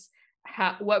 is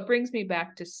what brings me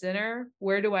back to center?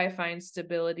 Where do I find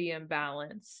stability and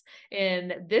balance?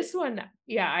 And this one,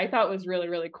 I thought was really,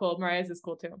 really cool. Mariah's is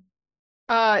cool too.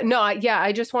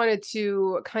 I just wanted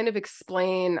to kind of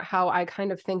explain how I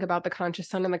kind of think about the conscious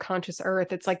sun and the conscious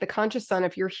earth. It's like the conscious sun,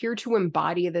 if you're here to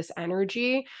embody this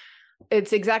energy,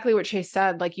 it's exactly what Shay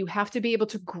said. Like, you have to be able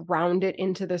to ground it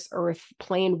into this earth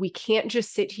plane. We can't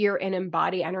just sit here and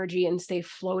embody energy and stay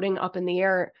floating up in the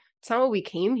air. It's not what we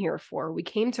came here for. We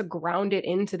came to ground it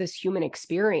into this human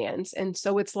experience. And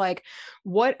so it's like,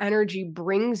 what energy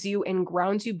brings you and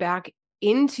grounds you back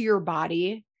into your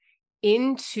body,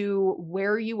 into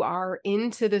where you are,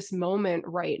 into this moment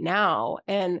right now.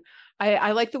 And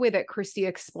I like the way that Christy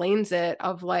explains it,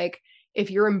 of like, if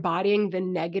you're embodying the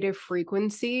negative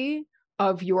frequency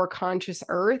of your conscious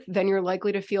earth, then you're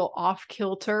likely to feel off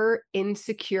kilter,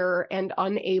 insecure, and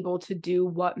unable to do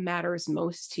what matters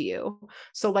most to you.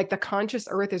 So like the conscious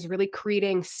earth is really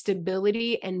creating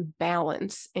stability and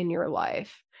balance in your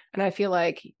life. And I feel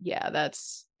like, yeah,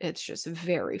 it's just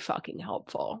very fucking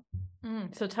helpful.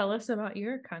 So tell us about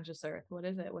your conscious earth. What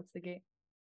is it? What's the gate?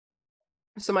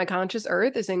 So my conscious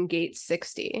earth is in gate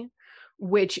 60,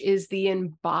 which is the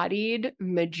embodied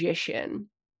magician.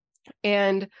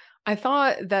 And I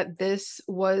thought that this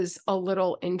was a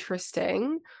little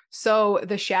interesting. So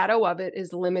the shadow of it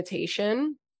is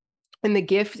limitation, and the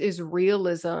gift is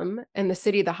realism, and the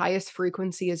city, the highest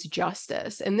frequency is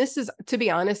justice. And this is, to be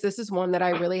honest, this is one that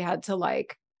I really had to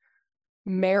like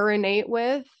marinate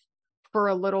with for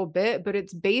a little bit, but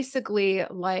it's basically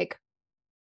like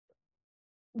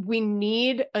we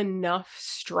need enough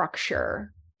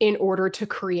structure in order to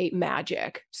create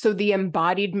magic. So the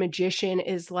embodied magician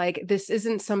is like, this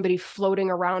isn't somebody floating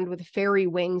around with fairy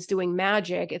wings doing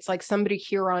magic. It's like somebody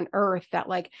here on earth that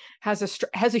like has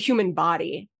a human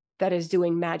body that is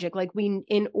doing magic. Like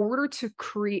in order to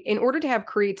have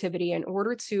creativity, in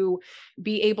order to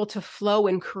be able to flow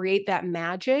and create that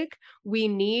magic, we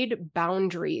need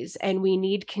boundaries and we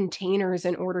need containers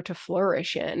in order to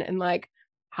flourish in. And like,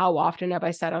 how often have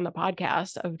I said on the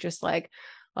podcast of just like,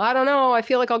 I don't know, I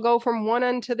feel like I'll go from one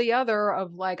end to the other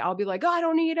of like, I'll be like, oh, I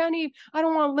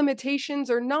don't want limitations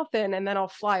or nothing. And then I'll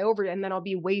fly over it and then I'll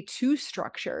be way too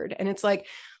structured. And it's like,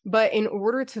 but in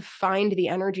order to find the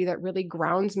energy that really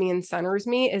grounds me and centers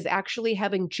me is actually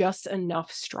having just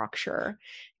enough structure.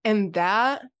 And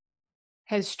that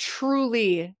has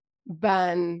truly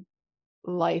been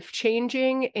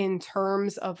life-changing in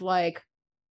terms of like,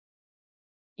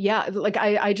 yeah, like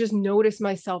I just noticed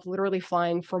myself literally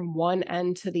flying from one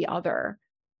end to the other.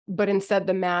 But instead,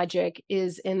 the magic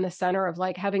is in the center of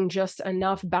like having just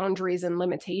enough boundaries and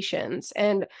limitations.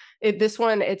 And this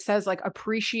one, it says like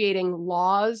appreciating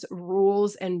laws,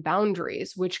 rules, and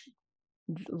boundaries, which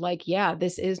like, yeah,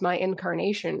 this is my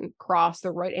incarnation cross the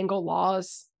right angle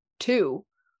laws too,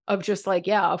 of just like,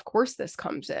 yeah, of course this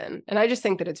comes in. And I just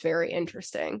think that it's very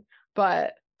interesting.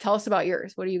 But tell us about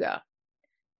yours. What do you got?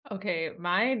 Okay,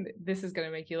 mine, this is going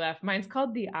to make you laugh. Mine's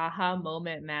called the Aha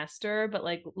Moment Master, but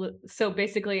like, so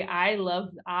basically, I love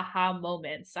aha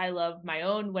moments. I love my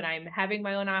own, when I'm having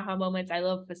my own aha moments, I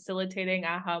love facilitating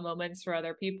aha moments for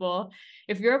other people.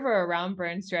 If you're ever around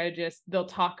brand strategists, they'll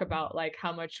talk about like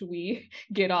how much we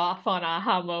get off on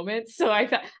aha moments. So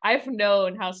I've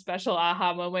known how special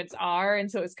aha moments are.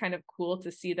 And so it's kind of cool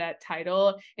to see that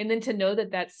title. And then to know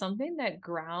that that's something that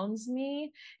grounds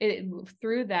me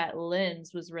through that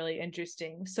lens was really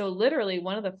interesting. So literally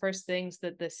one of the first things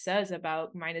that this says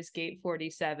about mine is gate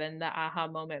 47, the aha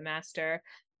moment master.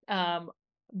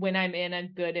 When I'm in a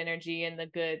good energy and the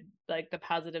good, like the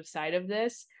positive side of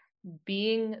this,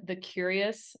 being the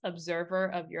curious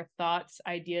observer of your thoughts,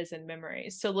 ideas, and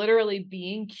memories. So literally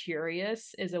being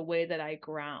curious is a way that I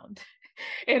ground.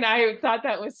 And I thought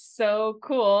that was so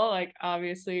cool, like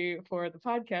obviously for the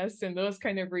podcast and those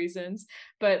kind of reasons.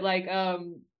 But like,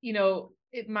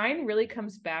 mine really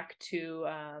comes back to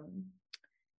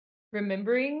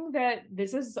remembering that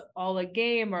this is all a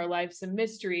game, our life's a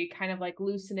mystery, kind of like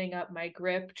loosening up my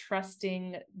grip,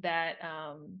 trusting that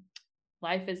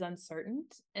life is uncertain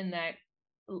and that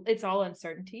it's all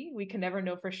uncertainty. We can never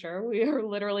know for sure. We are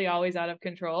literally always out of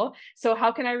control. So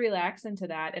how can I relax into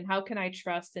that? And how can I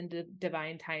trust into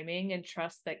divine timing and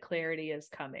trust that clarity is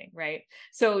coming, right?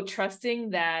 So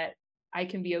trusting that I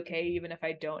can be okay even if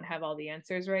I don't have all the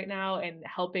answers right now, and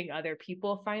helping other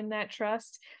people find that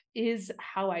trust is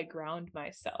how I ground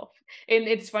myself. And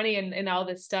it's funny, in all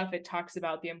this stuff, it talks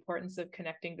about the importance of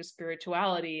connecting to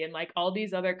spirituality and like all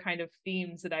these other kind of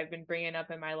themes that I've been bringing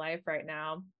up in my life right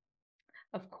now.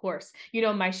 Of course,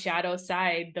 my shadow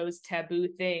side, those taboo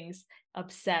things,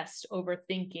 obsessed,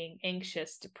 overthinking,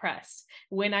 anxious, depressed.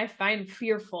 When I find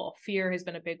fearful, fear has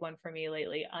been a big one for me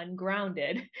lately,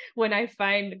 ungrounded. When I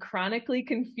find chronically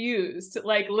confused,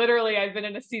 like literally I've been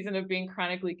in a season of being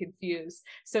chronically confused.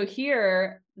 So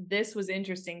here, this was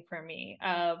interesting for me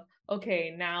of,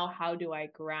 okay, now how do I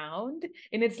ground?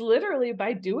 And it's literally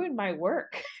by doing my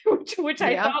work, which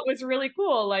I thought was really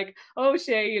cool. Like, oh,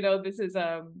 Shay, this is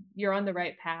you're on the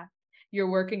right path. You're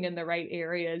working in the right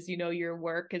areas. Your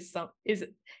work is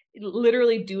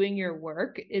literally doing your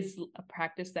work is a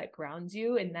practice that grounds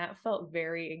you. And that felt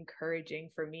very encouraging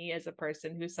for me as a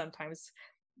person who sometimes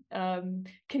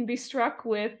can be struck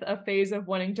with a phase of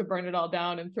wanting to burn it all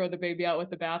down and throw the baby out with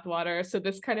the bathwater. So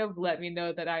this kind of let me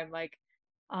know that I'm like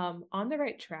on the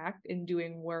right track in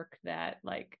doing work that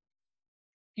like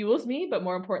fuels me, but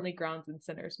more importantly, grounds and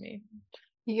centers me.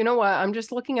 You know what? I'm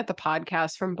just looking at the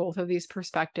podcast from both of these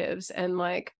perspectives, and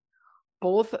like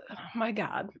both, oh my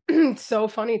God, it's so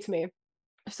funny to me.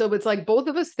 So it's like both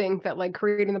of us think that like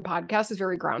creating the podcast is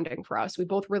very grounding for us. We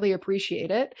both really appreciate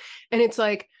it. And it's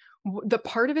like the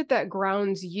part of it that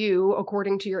grounds you,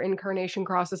 according to your incarnation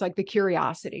cross, is like the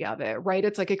curiosity of it, right?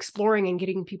 It's like exploring and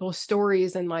getting people's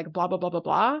stories and like blah, blah, blah, blah,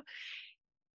 blah.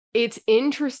 It's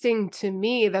interesting to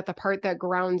me that the part that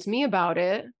grounds me about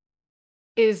it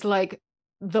is like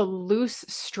the loose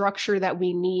structure that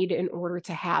we need in order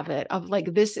to have it, of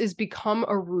like, this is become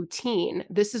a routine,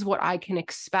 this is what I can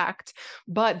expect,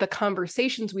 but the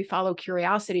conversations, we follow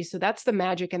curiosity, so that's the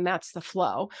magic and that's the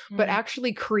flow. But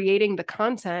actually creating the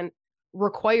content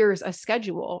requires a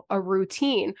schedule, a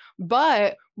routine.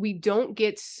 But we don't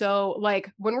get so,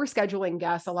 like, when we're scheduling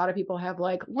guests, a lot of people have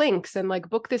like links and like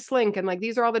book this link, and like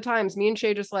these are all the times. Me and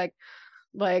Shay just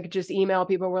just email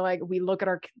people. We're like, we look at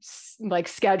our like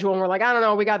schedule and we're like, I don't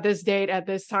know, we got this date at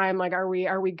this time, like are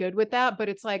we good with that? But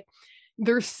it's like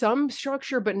there's some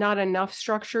structure but not enough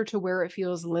structure to where it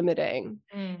feels limiting.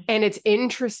 And it's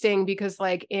interesting because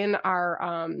like in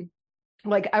our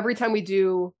like every time we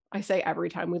do, I say every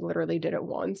time, we literally did it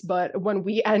once, but when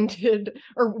we ended,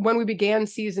 or when we began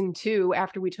season 2,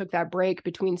 after we took that break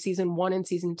between season 1 and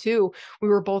season 2, we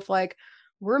were both like,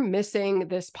 we're missing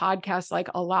this podcast like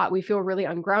a lot. We feel really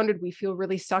ungrounded. We feel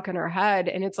really stuck in our head.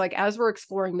 And it's like, as we're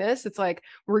exploring this, it's like,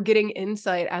 we're getting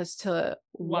insight as to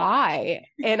why.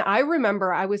 And I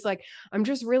remember I was like, I'm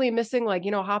just really missing like, you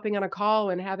know, hopping on a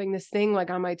call and having this thing like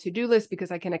on my to-do list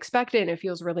because I can expect it and it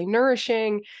feels really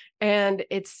nourishing. And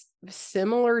it's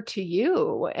similar to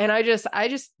you. And I just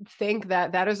think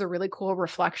that that is a really cool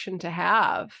reflection to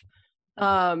have.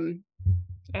 Absolutely.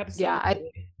 Yeah,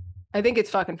 I think it's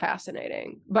fucking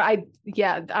fascinating. But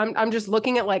I'm just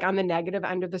looking at like on the negative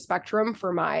end of the spectrum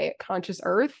for my conscious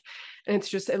earth. And it's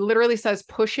just, it literally says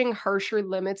pushing harsher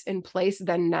limits in place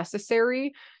than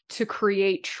necessary to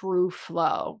create true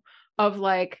flow of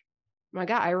like, my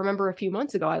God, I remember a few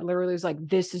months ago, I literally was like,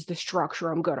 this is the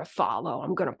structure I'm going to follow.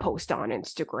 I'm going to post on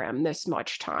Instagram this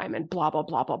much time and blah, blah,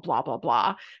 blah, blah, blah, blah,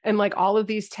 blah. And like all of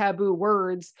these taboo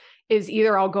words is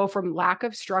either I'll go from lack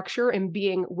of structure and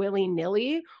being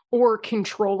willy-nilly or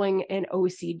controlling and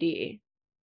OCD.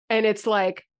 And it's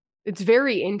like, it's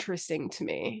very interesting to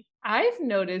me. I've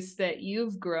noticed that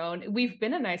you've grown. We've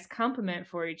been a nice complement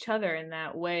for each other in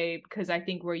that way, because I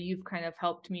think where you've kind of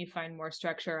helped me find more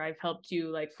structure, I've helped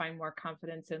you like find more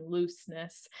confidence and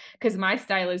looseness, because my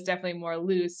style is definitely more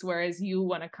loose, whereas you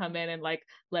want to come in and like,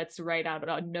 let's write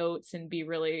out notes and be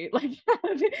really like,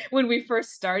 when we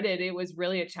first started, it was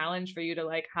really a challenge for you to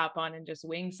like hop on and just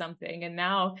wing something. And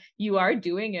now you are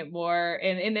doing it more.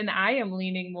 And then I am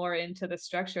leaning more into the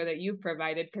structure that you've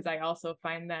provided, because I also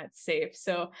find that safe.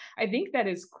 So I think that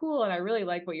is cool. And I really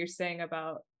like what you're saying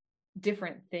about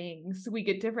different things. We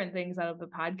get different things out of the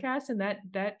podcast, and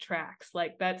that tracks.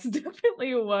 Like that's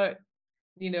definitely what,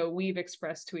 you know, we've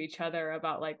expressed to each other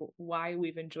about like why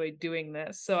we've enjoyed doing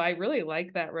this. So I really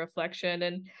like that reflection.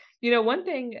 And, you know, one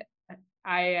thing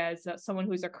I, as someone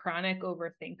who's a chronic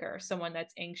overthinker, someone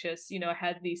that's anxious, you know,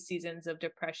 had these seasons of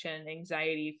depression,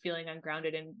 anxiety, feeling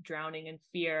ungrounded and drowning in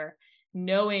fear,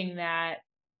 knowing that,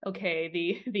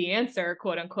 okay, the answer,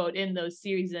 quote unquote, in those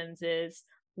seasons is,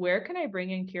 where can I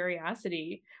bring in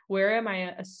curiosity? Where am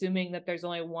I assuming that there's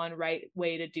only one right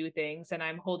way to do things and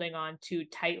I'm holding on too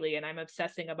tightly and I'm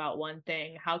obsessing about one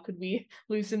thing? How could we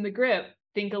loosen the grip,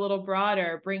 think a little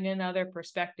broader, bring in other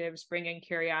perspectives, bring in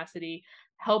curiosity,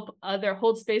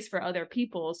 hold space for other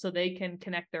people so they can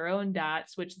connect their own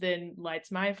dots, which then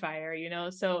lights my fire, you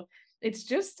know? So it's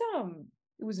just,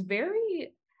 it was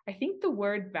very, I think the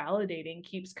word validating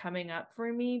keeps coming up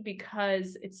for me,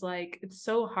 because it's like, it's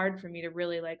so hard for me to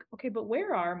really like, okay, but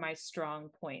where are my strong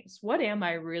points? What am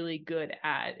I really good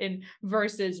at? And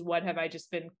versus what have I just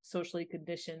been socially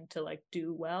conditioned to like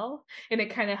do well? And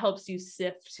it kind of helps you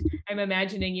sift. I'm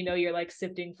imagining, you know, you're like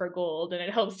sifting for gold, and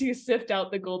it helps you sift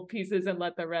out the gold pieces and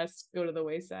let the rest go to the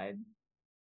wayside.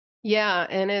 Yeah.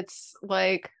 And it's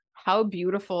like, how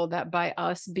beautiful that by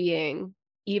us being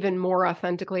even more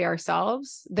authentically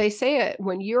ourselves, they say it,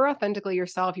 when you're authentically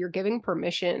yourself, you're giving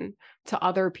permission to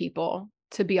other people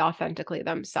to be authentically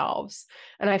themselves.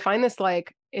 And I find this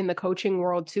like in the coaching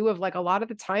world too, of like a lot of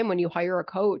the time when you hire a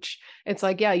coach, it's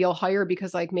like, yeah, you'll hire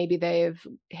because like maybe they've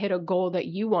hit a goal that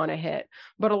you want to hit.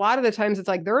 But a lot of the times it's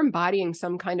like they're embodying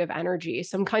some kind of energy,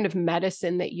 some kind of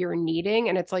medicine that you're needing.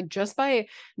 And it's like just by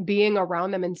being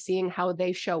around them and seeing how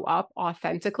they show up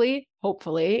authentically,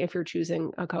 hopefully, if you're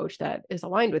choosing a coach that is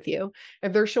aligned with you,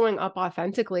 if they're showing up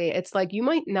authentically, it's like you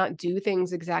might not do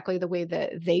things exactly the way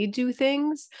that they do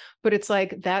things, but it's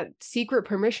like that secret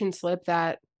permission slip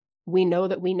that we know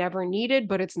that we never needed,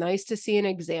 but it's nice to see an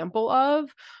example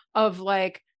of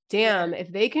like, damn,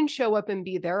 if they can show up and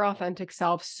be their authentic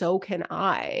self, so can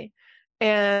I.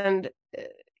 And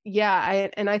yeah,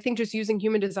 I think just using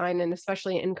human design and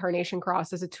especially Incarnation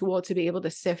Cross as a tool to be able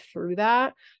to sift through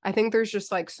that, I think there's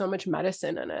just like so much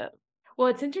medicine in it. Well,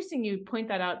 it's interesting you point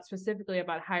that out specifically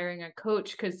about hiring a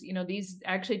coach, because, you know, these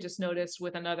actually just noticed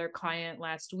with another client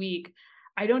last week.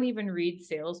 I don't even read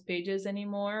sales pages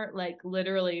anymore. Like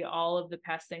literally all of the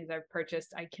past things I've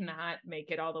purchased, I cannot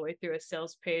make it all the way through a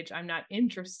sales page. I'm not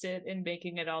interested in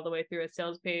making it all the way through a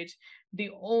sales page.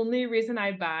 The only reason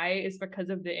I buy is because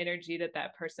of the energy that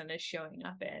that person is showing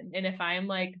up in. And if I'm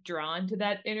like drawn to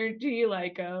that energy,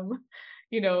 like,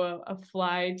 you know, a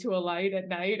fly to a light at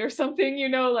night or something, you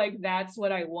know, like that's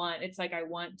what I want. It's like, I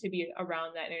want to be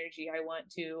around that energy. I want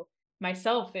to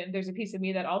myself, and there's a piece of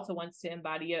me that also wants to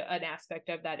embody an aspect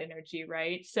of that energy,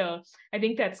 right? So I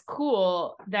think that's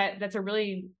cool. That's a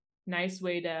really nice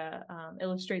way to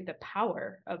illustrate the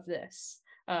power of this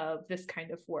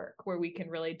kind of work, where we can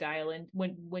really dial in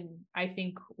when I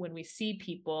think when we see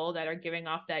people that are giving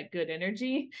off that good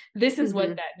energy, this is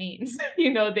what that means.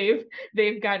 You know,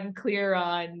 they've gotten clear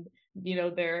on, you know,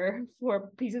 their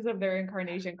 4 pieces of their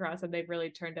Incarnation Cross, and they've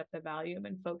really turned up the volume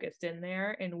and focused in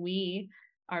there, and we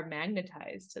are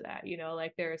magnetized to that. You know,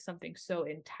 like there is something so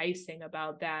enticing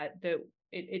about that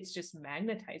it's just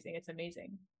magnetizing. It's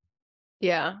amazing.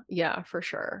 Yeah, for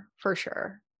sure.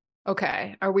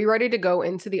 Okay, are we ready to go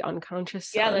into the unconscious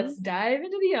sun? Yeah, let's dive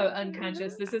into the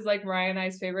unconscious. This is like Mariah and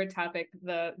I's favorite topic,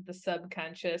 the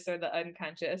subconscious or the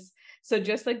unconscious. So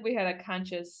just like we had a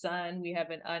conscious sun, we have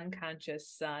an unconscious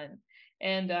sun.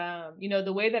 And you know,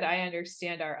 the way that I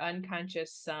understand our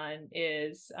unconscious sun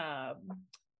is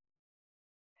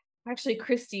actually,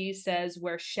 Christy says,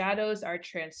 where shadows are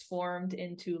transformed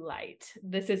into light.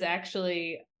 This is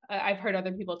actually, I've heard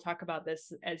other people talk about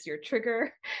this as your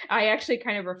trigger. I actually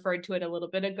kind of referred to it a little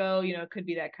bit ago. You know, it could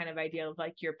be that kind of idea of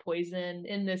like your poison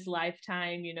in this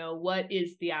lifetime. You know, what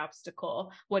is the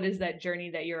obstacle? What is that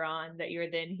journey that you're on that you're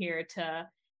then here to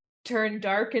turn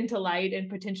dark into light and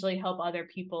potentially help other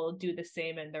people do the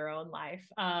same in their own life?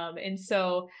 And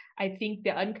so I think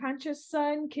the unconscious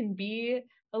sun can be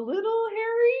a little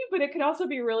hairy, but it can also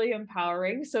be really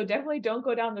empowering. So definitely don't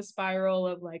go down the spiral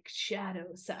of like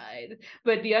shadow side.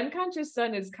 But the unconscious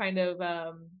sun is kind of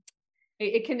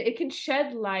it can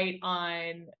shed light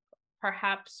on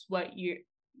perhaps what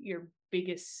your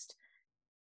biggest,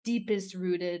 deepest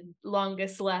rooted,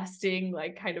 longest lasting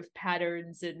like kind of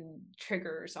patterns and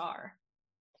triggers are.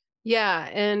 Yeah,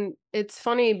 and it's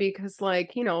funny because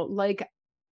like, you know, like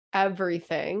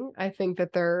everything, I think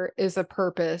that there is a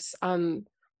purpose on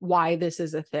why this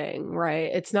is a thing, right?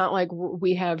 It's not like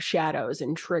we have shadows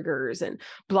and triggers and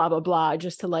blah, blah, blah,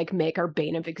 just to like make our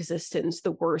bane of existence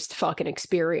the worst fucking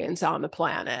experience on the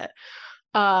planet.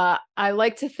 I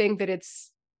like to think that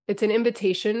it's an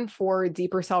invitation for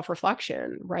deeper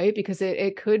self-reflection, right? Because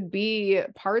it could be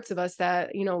parts of us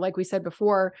that, you know, like we said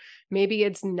before, maybe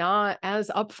it's not as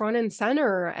upfront and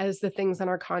center as the things on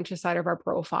our conscious side of our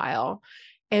profile.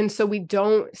 And so we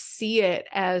don't see it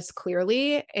as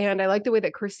clearly. And I like the way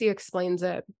that Christy explains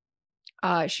it.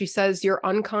 She says, your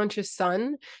unconscious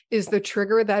sun is the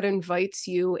trigger that invites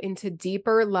you into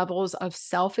deeper levels of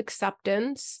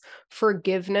self-acceptance,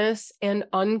 forgiveness, and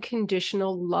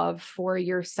unconditional love for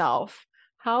yourself.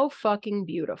 How fucking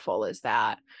beautiful is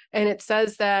that? And it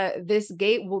says that this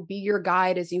gate will be your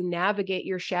guide as you navigate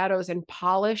your shadows and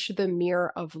polish the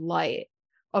mirror of light.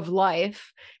 Of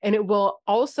life, and it will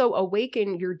also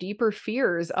awaken your deeper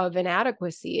fears of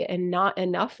inadequacy and not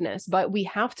enoughness. But we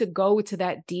have to go to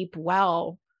that deep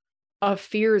well of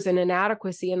fears and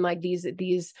inadequacy and like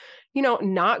these, you know,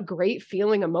 not great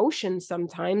feeling emotions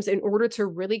sometimes in order to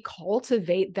really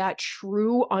cultivate that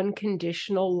true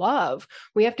unconditional love.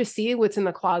 We have to see what's in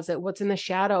the closet, what's in the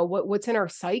shadow, what's in our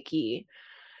psyche,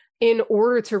 in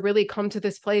order to really come to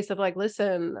this place of like,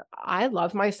 listen, I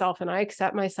love myself and I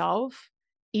accept myself,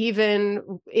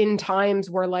 even in times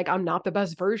where like I'm not the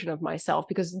best version of myself,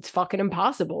 because it's fucking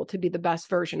impossible to be the best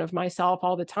version of myself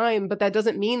all the time. But that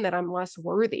doesn't mean that I'm less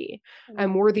worthy.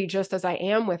 I'm worthy just as I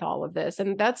am with all of this.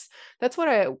 And that's what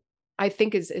I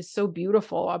think is so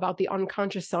beautiful about the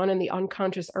unconscious sun and the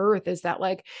unconscious earth is that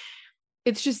like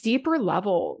it's just deeper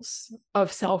levels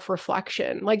of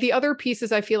self-reflection. Like the other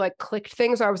pieces I feel like clicked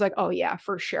things where I was like, oh yeah,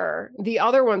 for sure. The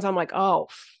other ones I'm like, oh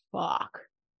fuck.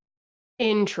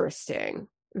 Interesting.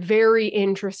 Very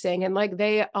interesting. And like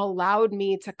they allowed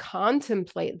me to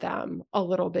contemplate them a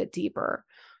little bit deeper.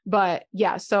 But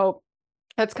yeah, so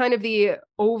that's kind of the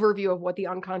overview of what the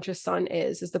unconscious sun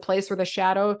is the place where the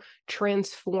shadow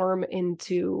transform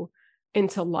into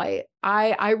light.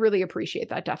 I really appreciate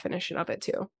that definition of it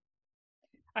too.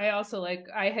 I also like,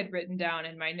 I had written down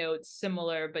in my notes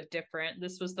similar but different.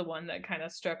 This was the one that kind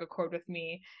of struck a chord with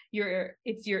me.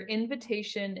 It's your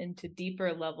invitation into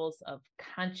deeper levels of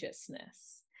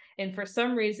consciousness. And for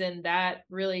some reason that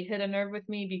really hit a nerve with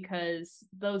me, because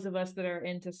those of us that are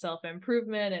into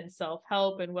self-improvement and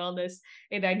self-help and wellness,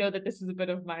 and I know that this is a bit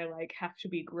of my like have to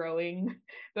be growing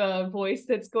voice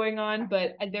that's going on,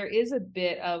 but there is a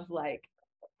bit of like,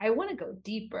 I want to go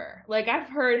deeper. Like I've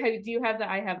heard, do you have that?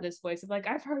 I have this voice of like,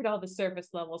 I've heard all the surface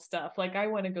level stuff. Like I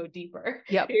want to go deeper.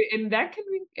 Yep. And that can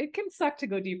be, it can suck to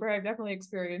go deeper. I've definitely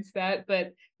experienced that.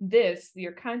 But this,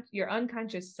 your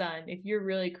unconscious sun, if you're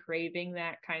really craving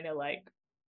that kind of like,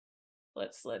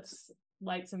 let's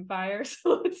light some fires.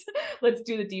 let's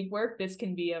do the deep work. This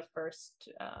can be a first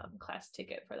class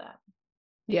ticket for that.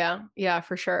 Yeah,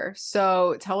 for sure.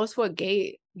 So tell us what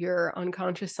gate your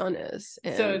unconscious sun is.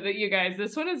 So that you guys,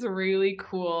 this one is really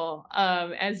cool.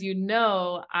 As you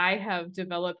know, I have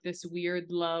developed this weird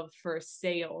love for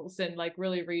sales and like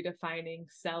really redefining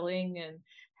selling, and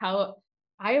how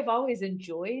I have always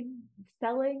enjoyed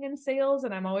selling and sales.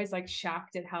 And I'm always like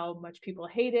shocked at how much people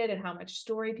hate it and how much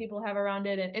story people have around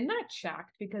it. And not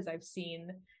shocked because I've seen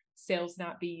sales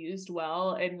not be used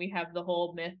well, and we have the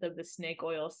whole myth of the snake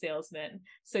oil salesman.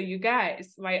 So you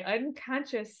guys, my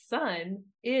unconscious sun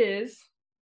is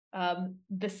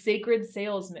the sacred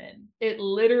salesman. It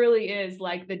literally is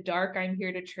like the dark I'm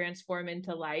here to transform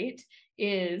into light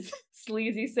is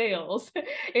sleazy sales.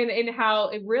 and how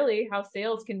it really, how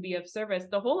sales can be of service.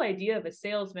 The whole idea of a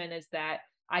salesman is that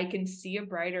I can see a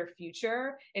brighter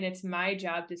future, and it's my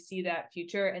job to see that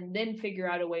future and then figure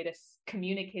out a way to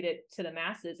communicate it to the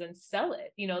masses and sell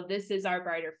it. You know, this is our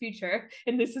brighter future,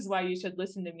 and this is why you should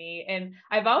listen to me. And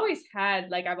I've always had,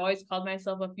 like, I've always called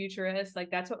myself a futurist.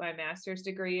 Like, that's what my master's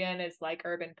degree in is, like,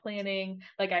 urban planning.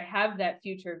 Like, I have that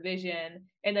future vision.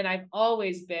 And then I've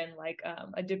always been like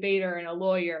a debater and a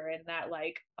lawyer, and that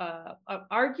like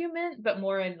argument, but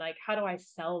more in like, how do I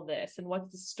sell this, and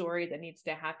what's the story that needs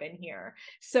to happen here?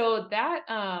 So that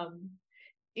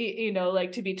you know,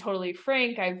 like, to be totally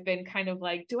frank, I've been kind of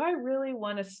like, do I really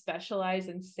want to specialize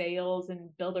in sales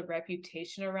and build a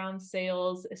reputation around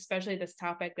sales, especially this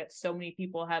topic that so many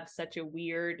people have such a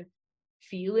weird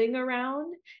feeling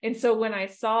around? And so when I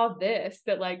saw this,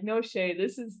 that like, no, Shay,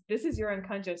 this is your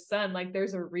unconscious sun, like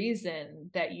there's a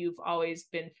reason that you've always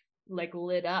been like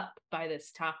lit up by this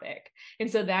topic.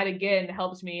 And so that again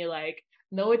helps me like,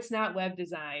 no, it's not web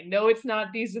design. No, it's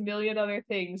not these a million other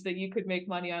things that you could make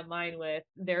money online with.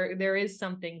 There is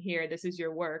something here. This is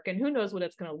your work. And who knows what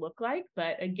it's going to look like.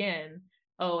 But again,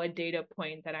 a data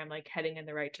point that I'm like heading in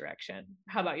the right direction.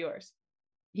 How about yours?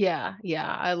 Yeah,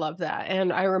 I love that.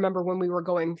 And I remember when we were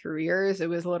going through yours, it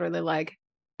was literally like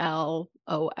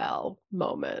LOL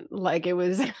moment. Like it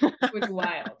was It was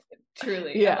wild,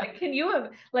 truly. Yeah. Like, can you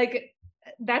have like,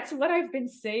 that's what I've been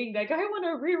saying. Like, I want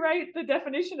to rewrite the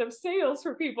definition of sales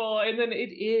for people. And then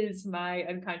it is my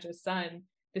unconscious sun,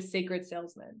 the sacred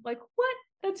salesman. Like, what?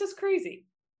 That's just crazy.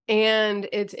 And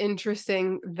it's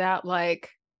interesting that like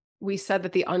we said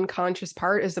that the unconscious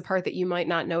part is the part that you might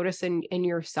not notice in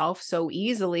yourself so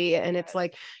easily. And it's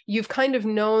like, you've kind of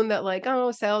known that like,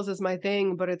 oh, sales is my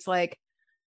thing, but it's like,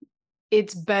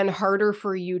 it's been harder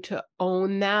for you to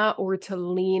own that or to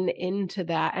lean into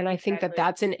that. And I think that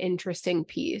that's an interesting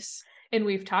piece. And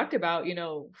we've talked about, you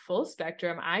know, full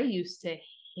spectrum. I used to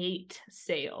hate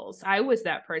sales. I was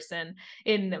that person.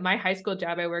 In my high school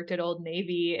job, I worked at Old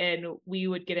Navy, and we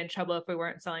would get in trouble if we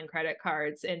weren't selling credit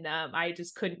cards. And I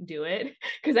just couldn't do it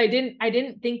because I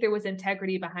didn't think there was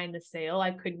integrity behind the sale.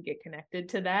 I couldn't get connected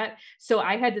to that. So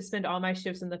I had to spend all my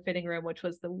shifts in the fitting room, which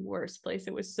was the worst place.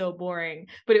 It was so boring,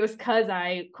 but it was because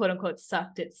I quote unquote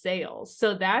sucked at sales.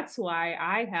 So that's why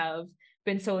I have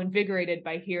been so invigorated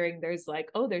by hearing there's like,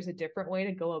 oh, there's a different way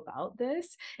to go about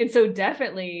this. And so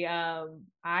definitely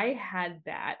I had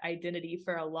that identity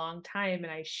for a long time,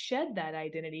 and I shed that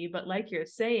identity. But like you're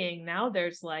saying, now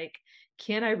there's like,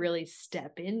 can I really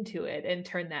step into it and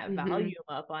turn that volume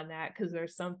up on that? Because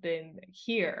there's something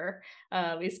here.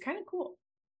 It's kind of cool.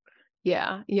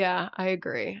 Yeah, yeah, I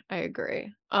agree. I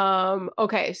agree.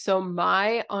 Okay, so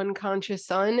my unconscious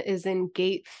sun is in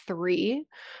gate 3,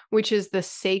 which is the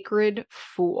sacred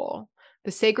fool.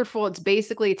 The sacred fool, it's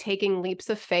basically taking leaps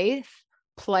of faith,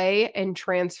 play, and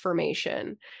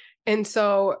transformation. And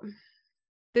so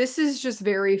this is just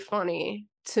very funny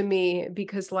to me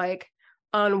because like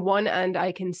on one end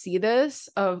I can see this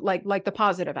of like the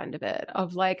positive end of it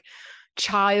of like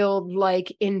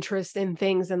childlike interest in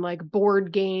things and like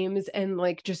board games and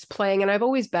like just playing. And I've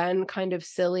always been kind of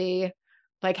silly,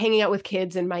 like hanging out with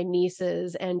kids and my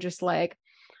nieces and just like,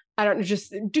 I don't know,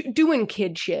 just doing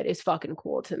kid shit is fucking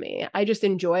cool to me. I just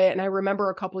enjoy it. And I remember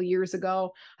a couple years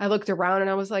ago, I looked around and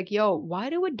I was like, yo, why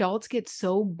do adults get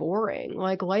so boring?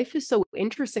 Like life is so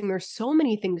interesting. There's so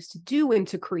many things to do and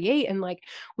to create. And like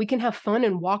we can have fun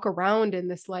and walk around in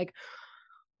this like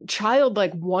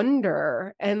childlike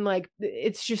wonder, and like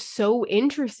it's just so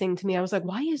interesting to me. I was like,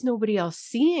 why is nobody else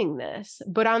seeing this?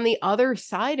 But on the other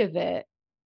side of it,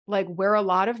 like where a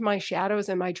lot of my shadows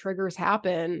and my triggers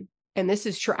happen, and this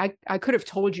is true, I could have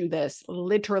told you this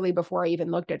literally before I even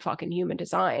looked at fucking human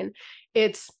design.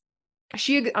 It's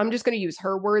I'm just going to use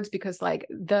her words because like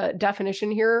the definition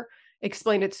here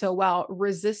explained it so well: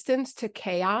 resistance to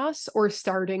chaos or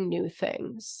starting new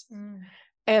things.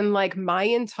 And like my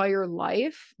entire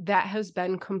life, that has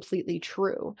been completely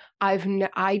true. I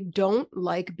don't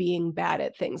like being bad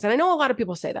at things. And I know a lot of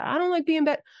people say that. I don't like being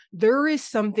bad. There is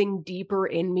something deeper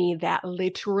in me that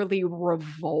literally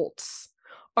revolts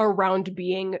around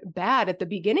being bad at the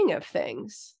beginning of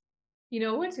things. You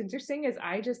know, what's interesting is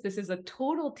this is a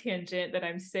total tangent that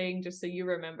I'm saying just so you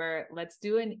remember, let's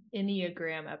do an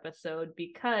Enneagram episode,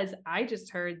 because I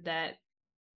just heard that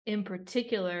in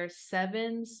particular,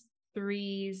 7s,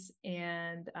 3s,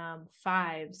 and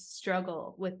 5s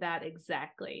struggle with that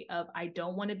exactly of, I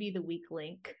don't want to be the weak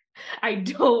link. I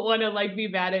don't want to like be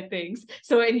bad at things.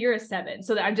 So, and you're a 7.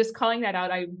 So I'm just calling that out.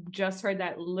 I just heard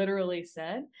that literally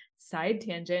said. Side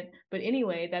tangent. But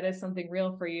anyway, that is something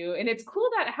real for you. And it's cool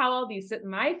that how all these,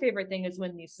 my favorite thing is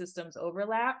when these systems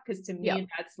overlap, because to me,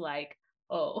 that's like,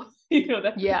 oh,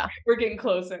 that we're getting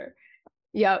closer.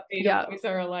 Yep. Data points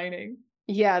are aligning.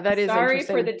 Yeah, that is Sorry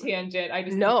interesting. for the tangent. I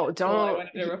just don't. Cool. I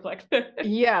wanted to reflect.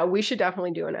 Yeah, we should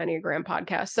definitely do an Enneagram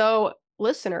podcast. So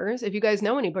listeners, if you guys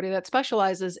know anybody that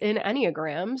specializes in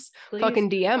Enneagrams, please fucking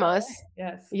DM us.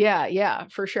 Yes. Yeah,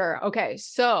 for sure. Okay,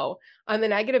 so on the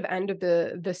negative end of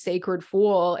the sacred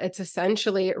fool, it's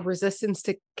essentially resistance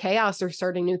to chaos or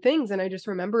starting new things. And I just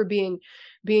remember being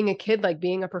a kid, like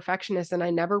being a perfectionist, and I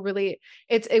never really,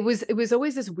 it was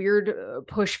always this weird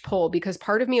push pull, because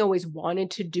part of me always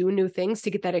wanted to do new things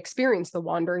to get that experience, the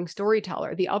wandering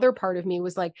storyteller. The other part of me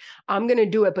was like, I'm gonna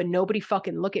do it, but nobody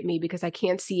fucking look at me, because I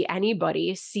can't see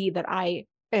anybody see that I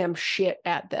am shit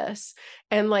at this.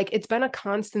 And like it's been a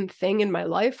constant thing in my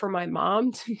life for my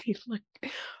mom to be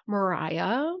like,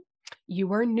 Mariah,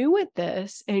 you are new at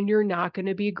this and you're not going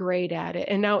to be great at it.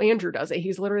 And now Andrew does it.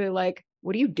 He's literally like,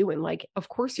 what are you doing? Like, of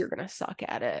course you're going to suck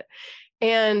at it.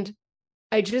 And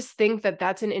I just think that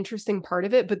that's an interesting part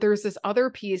of it. But there's this other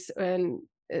piece, and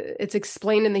it's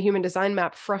explained in the human design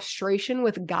map, frustration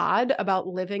with God about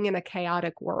living in a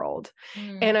chaotic world.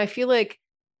 And I feel like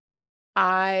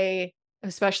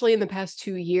especially in the past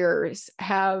 2 years,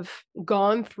 have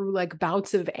gone through like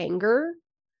bouts of anger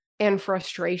and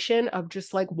frustration of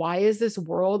just like, why is this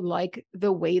world like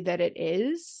the way that it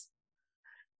is?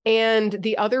 And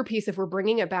the other piece, if we're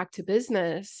bringing it back to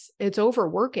business, it's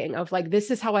overworking of like, this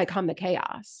is how I calm the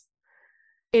chaos,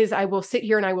 is I will sit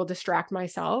here and I will distract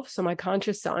myself. So my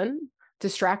conscious sun,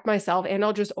 distract myself, and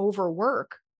I'll just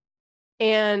overwork.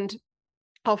 And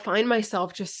I'll find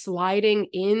myself just sliding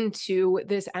into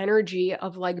this energy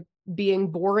of like being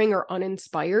boring or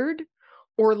uninspired,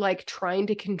 or like trying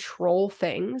to control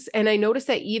things. And I noticed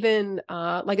that even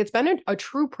like it's been a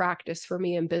true practice for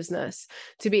me in business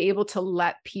to be able to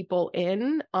let people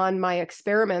in on my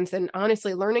experiments. And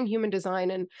honestly, learning human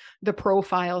design and the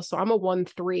profile. So I'm a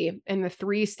 1-3, and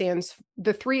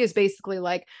the 3 is basically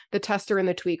like the tester and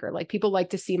the tweaker. Like people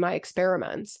like to see my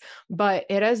experiments, but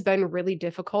it has been really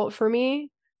difficult for me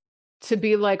to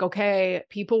be like, okay,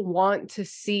 people want to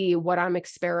see what I'm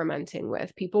experimenting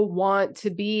with. People want to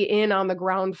be in on the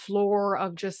ground floor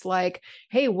of just like,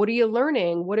 hey, what are you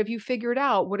learning? What have you figured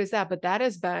out? What is that? But that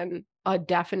has been a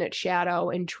definite shadow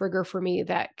and trigger for me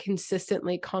that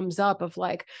consistently comes up of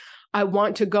like, I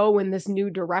want to go in this new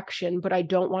direction, but I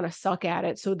don't want to suck at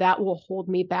it. So that will hold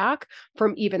me back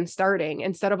from even starting,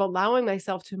 instead of allowing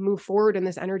myself to move forward in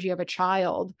this energy of a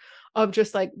child, of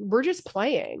just like, we're just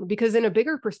playing, because in a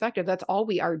bigger perspective, that's all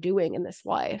we are doing in this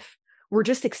life. we're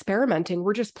just experimenting.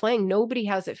 We're just playing. Nobody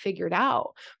has it figured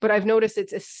out. But I've noticed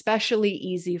it's especially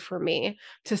easy for me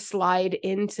to slide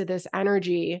into this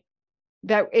energy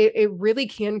that it really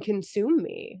can consume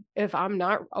me if I'm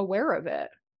not aware of it.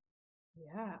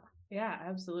 Yeah. Yeah,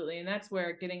 absolutely. And that's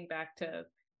where getting back to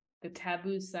the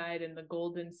taboo side and the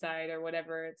golden side, or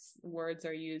whatever its words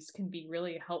are used, can be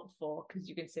really helpful, because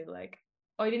you can say like,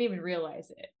 oh, I didn't even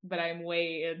realize it, but I'm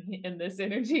way in this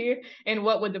energy. And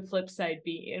what would the flip side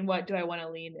be? And what do I want to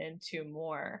lean into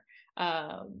more?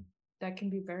 That can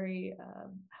be very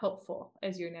helpful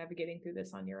as you're navigating through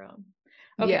this on your own.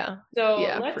 Okay, Yeah. so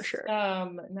Yeah, let's for sure.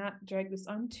 not drag this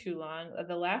on too long.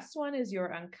 The last one is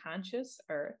your unconscious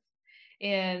earth.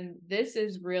 And this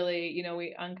is really,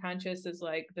 we unconscious is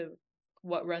like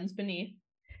what runs beneath,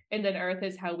 and then earth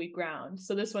is how we ground.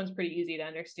 So this one's pretty easy to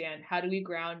understand. How do we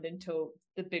ground into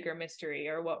the bigger mystery,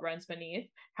 or what runs beneath?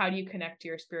 How do you connect to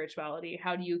your spirituality?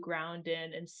 How do you ground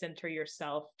in and center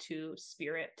yourself to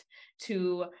spirit,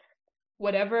 to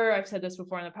whatever? I've said this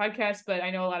before on the podcast, but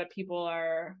I know a lot of people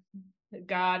are,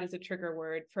 God is a trigger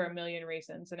word for a million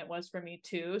reasons, and it was for me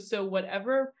too. So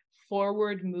whatever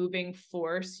forward moving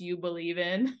force you believe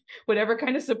in, whatever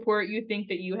kind of support you think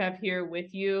that you have here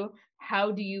with you,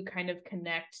 how do you kind of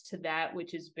connect to that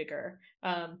which is bigger,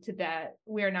 to that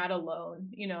we are not alone,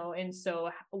 and so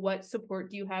what support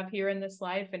do you have here in this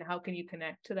life, and how can you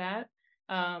connect to that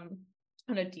on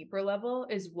a deeper level,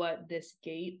 is what this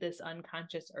gate, this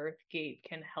unconscious earth gate,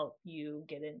 can help you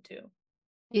get into.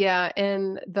 Yeah,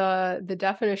 and the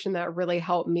definition that really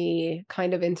helped me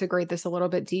kind of integrate this a little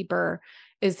bit deeper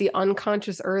is the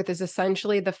unconscious earth is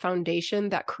essentially the foundation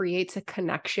that creates a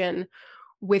connection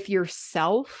with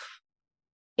yourself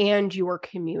and your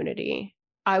community.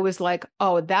 I was like,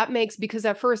 oh, that makes, because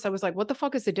at first I was like, what the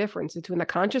fuck is the difference between the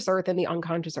conscious earth and the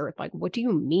unconscious earth? Like, what do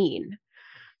you mean?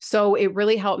 So it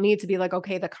really helped me to be like,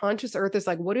 okay, the conscious earth is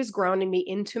like, what is grounding me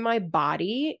into my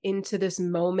body, into this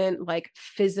moment, like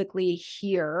physically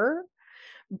here.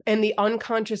 And the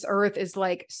unconscious earth is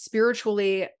like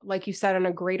spiritually, like you said, on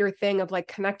a greater thing of like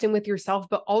connecting with yourself,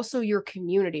 but also your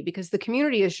community, because the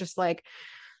community is just like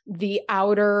the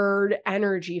outer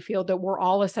energy field that we're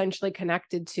all essentially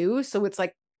connected to. So it's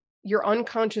like your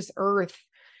unconscious earth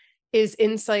is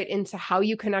insight into how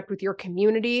you connect with your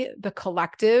community, the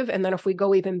collective, and then if we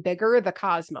go even bigger, the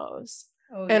cosmos.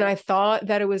 Oh, yeah. And I thought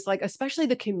that it was like, especially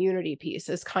the community piece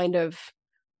is kind of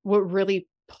what really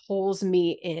pulls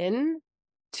me in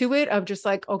to it, of just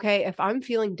like, okay, if I'm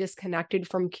feeling disconnected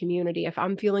from community, if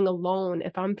I'm feeling alone,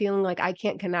 if I'm feeling like I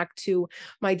can't connect to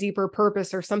my deeper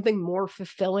purpose or something more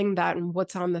fulfilling than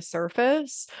what's on the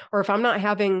surface, or if I'm not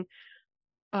having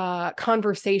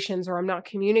conversations, or I'm not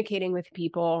communicating with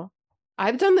people.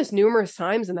 I've done this numerous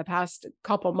times in the past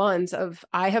couple months of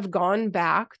I have gone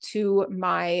back to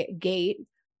my gate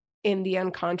in the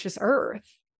unconscious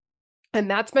earth.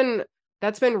 And that's been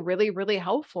really, really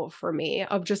helpful for me,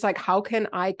 of just like, how can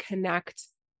I connect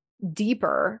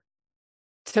deeper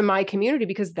to my community?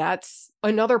 Because that's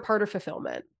another part of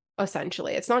fulfillment,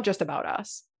 essentially. It's not just about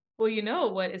us. Well,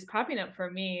 what is popping up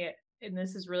for me, and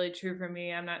this is really true for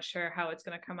me, I'm not sure how it's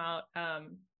going to come out.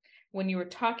 When you were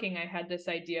talking, I had this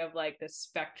idea of like the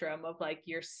spectrum of like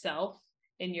yourself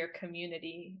and your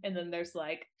community. And then there's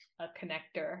like a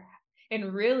connector.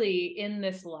 And really, in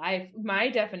this life, my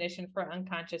definition for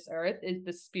unconscious earth is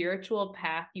the spiritual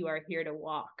path you are here to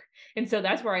walk. And so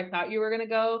that's where I thought you were going to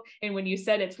go. And when you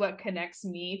said it's what connects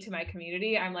me to my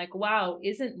community, I'm like, wow,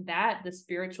 isn't that the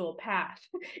spiritual path?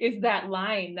 Is that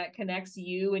line that connects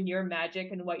you and your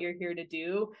magic and what you're here to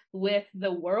do with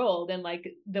the world, and like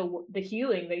the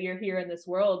healing that you're here in this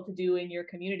world to do in your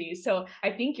community. So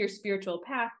I think your spiritual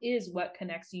path is what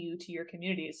connects you to your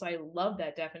community. So I love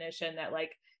that definition, that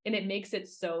like, and it makes it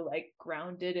so like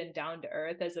grounded and down to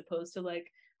earth, as opposed to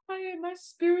like, I am my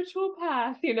spiritual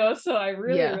path, so I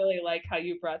really like how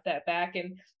you brought that back.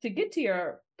 And to get to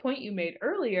your point you made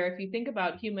earlier, if you think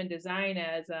about human design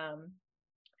as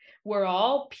we're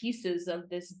all pieces of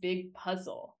this big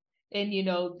puzzle, and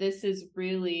this is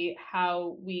really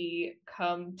how we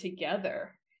come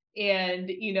together. And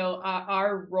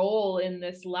our role in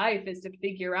this life is to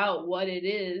figure out what it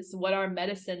is, what our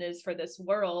medicine is for this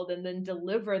world, and then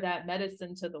deliver that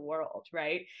medicine to the world,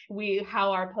 right?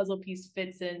 How our puzzle piece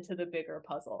fits into the bigger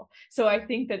puzzle. So I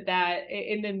think that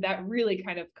and then that really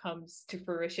kind of comes to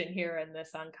fruition here in this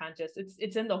unconscious.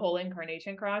 It's in the whole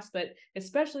incarnation cross, but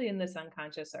especially in this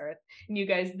unconscious earth. And you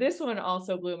guys, this one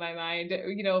also blew my mind.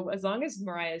 As long as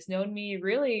Mariah's known me,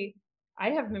 really,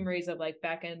 I have memories of like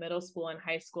back in middle school and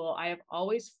high school, I have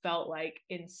always felt like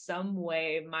in some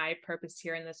way my purpose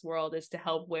here in this world is to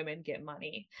help women get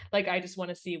money. Like I just want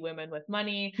to see women with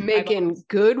money. Making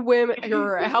good women,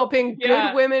 or helping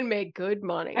good women make good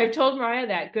money. I've told Mariah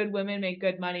that good women make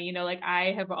good money. You know, like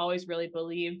I have always really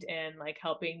believed in like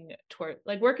helping toward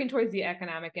like working towards the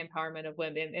economic empowerment of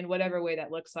women in whatever way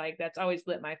that looks like. That's always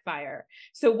lit my fire.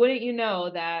 So wouldn't you know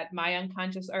that my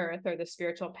unconscious earth, or the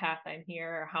spiritual path I'm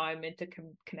here, or how I'm meant to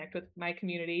connect with my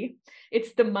community,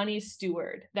 it's the money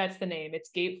steward. That's the name. It's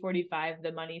Gate 45,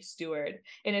 the money steward.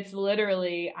 And it's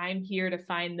literally, I'm here to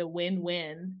find the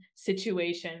win-win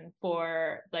situation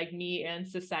for like me and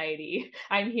society.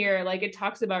 I'm here, like it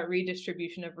talks about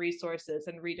redistribution of resources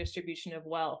and redistribution of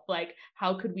wealth. Like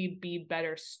how could we be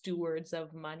better stewards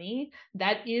of money?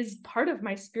 That is part of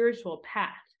my spiritual path.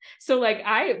 So like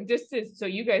I just, so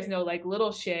you guys know, like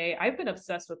little Shay, I've been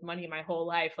obsessed with money my whole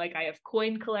life. Like I have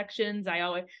coin collections.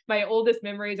 My oldest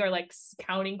memories are like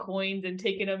counting coins and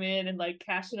taking them in and like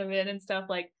cashing them in and stuff.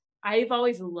 Like I've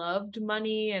always loved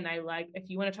money, and I like, if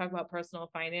you want to talk about personal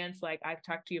finance, like I've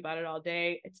talked to you about it all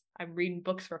day. I'm reading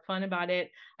books for fun about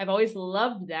it. I've always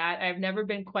loved that. I've never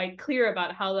been quite clear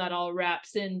about how that all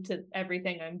wraps into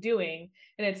everything I'm doing.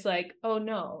 And it's like, oh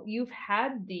no, you've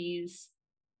had these.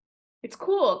 It's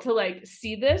cool to like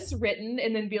see this written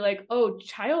and then be like, oh,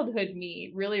 childhood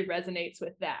me really resonates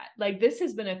with that. Like this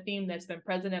has been a theme that's been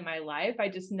present in my life. I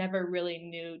just never really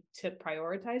knew to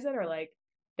prioritize it, or like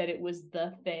that it was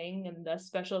the thing and the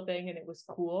special thing and it was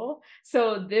cool.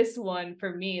 So this one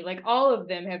for me, like all of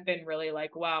them have been really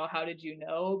like, wow, how did you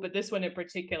know? But this one in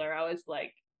particular, I was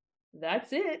like,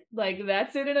 that's it. Like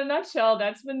that's it in a nutshell.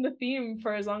 That's been the theme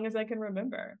for as long as I can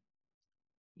remember.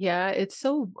 Yeah, it's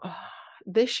so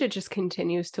this shit just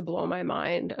continues to blow my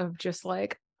mind of just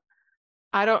like,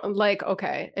 I don't like,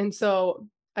 okay. And so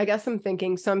I guess I'm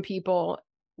thinking some people,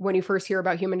 when you first hear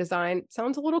about human design,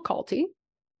 sounds a little culty.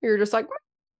 You're just like,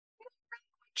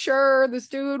 sure, this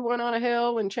dude went on a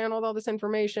hill and channeled all this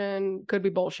information. Could be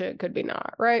bullshit, could be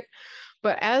not, right?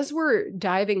 But as we're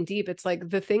diving deep, it's like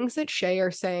the things that Shay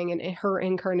are saying in her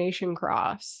incarnation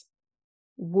cross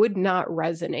would not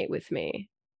resonate with me.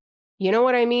 You know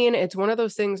what I mean? It's one of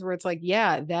those things where it's like,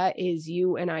 yeah, that is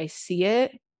you, and I see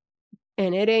it,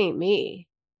 and it ain't me.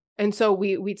 And so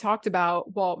we talked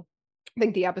about, well, I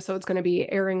think the episode's going to be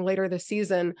airing later this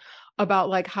season, about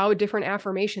like how different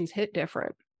affirmations hit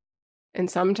different. And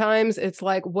sometimes it's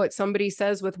like what somebody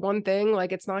says with one thing,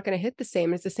 like it's not going to hit the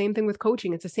same. It's the same thing with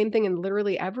coaching. It's the same thing in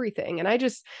literally everything. And I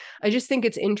just think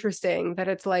it's interesting that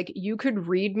it's like, you could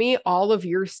read me all of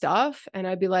your stuff and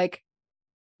I'd be like,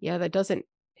 yeah, that doesn't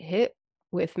hit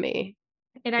with me.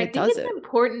 And I think it's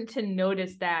important to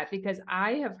notice that, because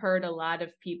I have heard a lot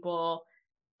of people,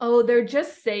 oh, they're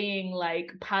just saying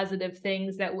like positive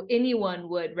things that anyone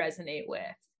would resonate with.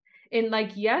 And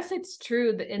like, yes, it's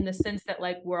true that in the sense that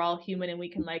like we're all human and we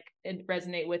can like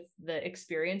resonate with the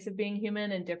experience of being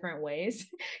human in different ways,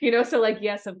 you know? So like,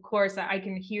 yes, of course, I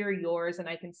can hear yours and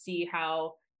I can see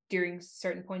how during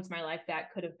certain points in my life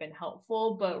that could have been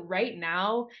helpful. But right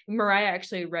now, Mariah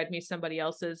actually read me somebody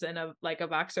else's in a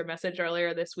Voxer message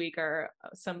earlier this week, or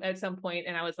at some point,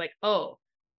 and I was like, oh,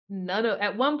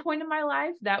 at one point in my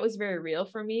life that was very real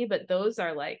for me, but those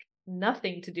are like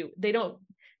nothing to do, they don't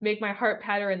make my heart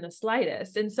patter in the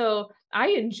slightest. And so I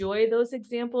enjoy those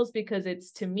examples because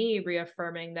it's, to me,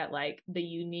 reaffirming that like the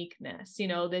uniqueness, you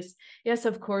know, this, yes,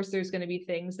 of course, there's going to be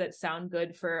things that sound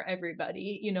good for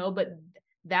everybody, you know, but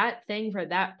that thing for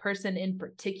that person in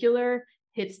particular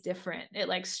hits different. It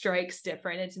like strikes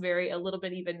different. It's a little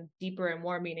bit even deeper and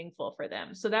more meaningful for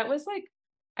them. So that was like,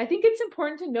 I think it's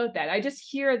important to note that. I just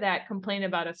hear that complaint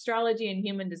about astrology and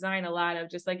human design a lot, of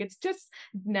just like, it's just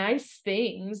nice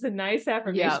things and nice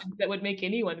affirmations that would make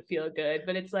anyone feel good.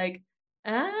 But it's like,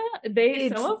 some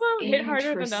of them hit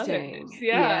harder than others.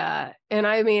 Yeah. And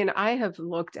I mean, I have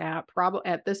looked at probably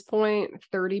at this point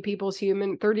 30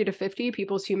 to 50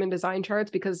 people's human design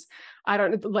charts, because I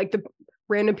don't like the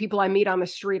random people I meet on the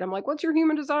street. I'm like, what's your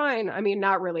human design? I mean,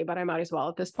 not really, but I might as well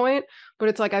at this point. But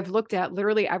it's like, I've looked at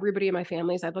literally everybody in my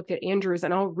families. I've looked at Andrew's,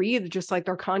 and I'll read just like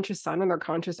their conscious sun and their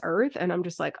conscious earth. And I'm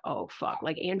just like, oh, fuck.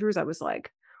 Like Andrew's, I was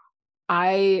like,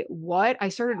 I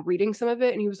started reading some of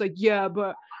it, and he was like, yeah,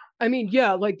 but I mean,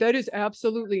 yeah, like that is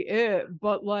absolutely it.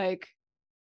 But like,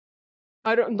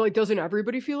 I don't like, doesn't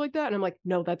everybody feel like that? And I'm like,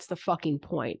 no, that's the fucking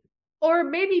point. Or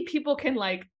maybe people can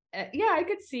like, yeah, I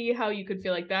could see how you could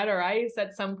feel like that. Or I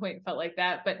at some point felt like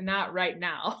that, but not right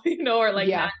now, you know, or like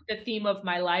not the theme of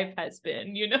my life has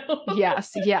been, you know?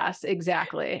 Yes,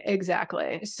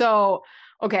 exactly. So,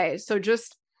 okay. So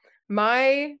just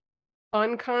my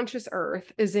Unconscious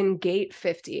Earth is in gate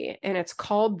 50 and it's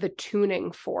called the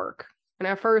tuning fork. And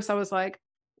at first I was like,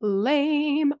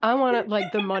 lame. I want it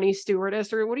like the money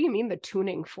stewardess, or what do you mean the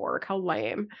tuning fork? How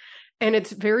lame. And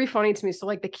it's very funny to me. So,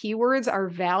 like, the keywords are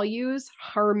values,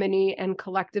 harmony, and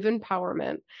collective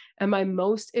empowerment. And my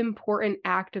most important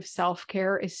act of self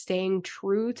care is staying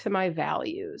true to my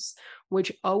values,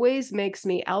 which always makes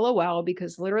me LOL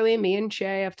because literally me and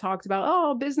Shay have talked about,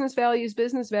 oh, business values,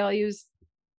 business values.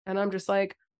 And I'm just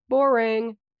like,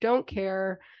 boring, don't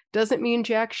care, doesn't mean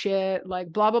jack shit,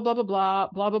 like blah, blah, blah, blah, blah,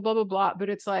 blah, blah, blah, blah, blah. But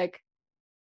it's like,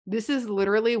 this is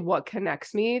literally what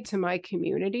connects me to my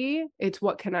community. It's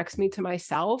what connects me to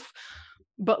myself.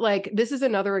 But like, this is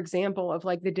another example of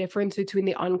like the difference between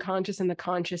the unconscious and the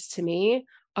conscious to me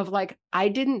of like, I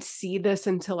didn't see this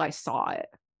until I saw it.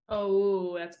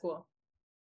 Oh, that's cool.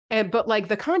 But like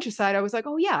the conscious side, I was like,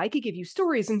 oh yeah, I could give you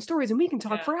stories and we can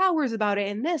talk for hours about it.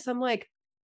 And this, I'm like,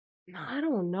 I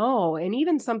don't know. And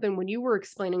even something when you were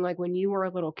explaining, like when you were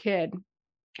a little kid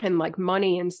and like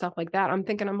money and stuff like that, I'm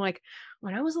like,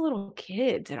 when I was a little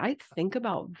kid, did I think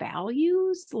about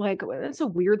values? Like, that's a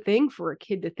weird thing for a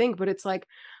kid to think, but it's like,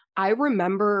 I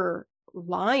remember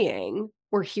lying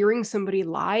or hearing somebody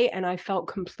lie and I felt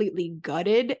completely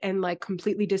gutted and like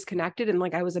completely disconnected and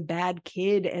like I was a bad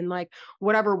kid and like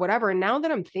whatever, whatever. And now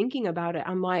that I'm thinking about it,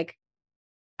 I'm like,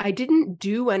 I didn't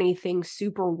do anything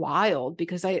super wild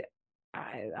because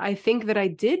I think that I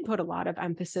did put a lot of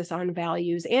emphasis on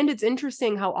values. And it's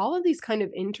interesting how all of these kind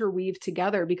of interweave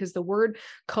together because the word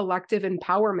collective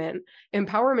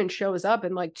empowerment shows up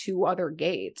in like two other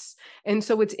gates. And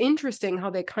so it's interesting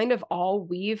how they kind of all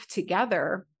weave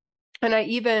together. And I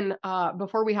even,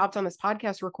 before we hopped on this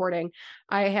podcast recording,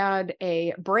 I had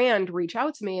a brand reach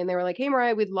out to me and they were like, hey,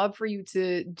 Mariah, we'd love for you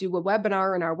to do a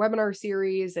webinar in our webinar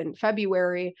series in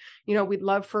February. You know, we'd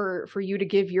love for you to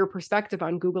give your perspective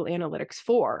on Google Analytics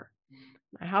 4.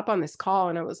 I hop on this call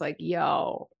and I was like,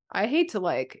 yo, I hate to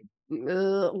like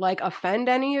offend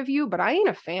any of you, but I ain't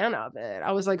a fan of it.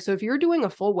 I was like, so if you're doing a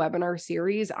full webinar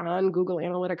series on Google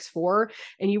Analytics 4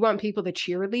 and you want people to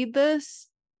cheerlead this,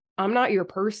 I'm not your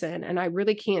person and I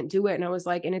really can't do it. And I was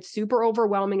like, and it's super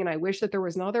overwhelming and I wish that there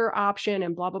was another option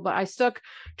and blah, blah, blah. I stuck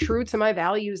true to my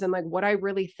values and like what I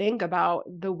really think about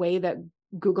the way that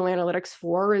Google Analytics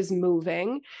 4 is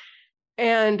moving.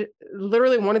 And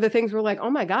literally one of the things we're like, oh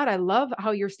my God, I love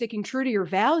how you're sticking true to your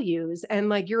values and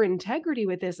like your integrity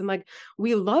with this. And like,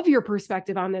 we love your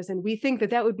perspective on this. And we think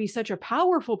that that would be such a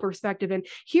powerful perspective. And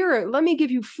here, let me give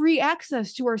you free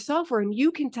access to our software and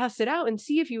you can test it out and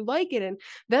see if you like it. And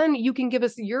then you can give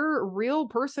us your real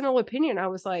personal opinion. I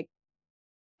was like,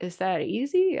 is that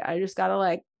easy? I just got to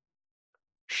like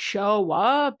show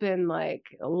up and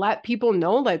like let people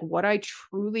know like what I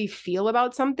truly feel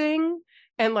about something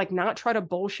and like not try to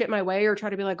bullshit my way or try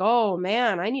to be like, oh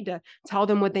man, I need to tell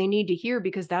them what they need to hear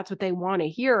because that's what they want to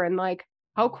hear. And like,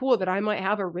 how cool that I might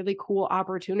have a really cool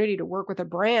opportunity to work with a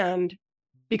brand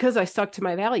because I stuck to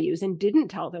my values and didn't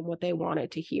tell them what they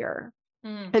wanted to hear.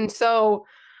 And so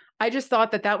I just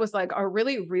thought that that was like a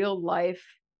really real life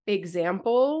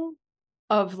example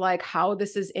of like how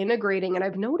this is integrating. And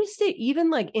I've noticed it even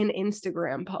like in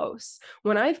Instagram posts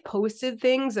when I've posted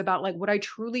things about like what I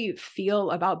truly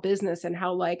feel about business and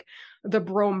how like the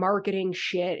bro marketing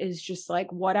shit is just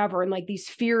like whatever. And like these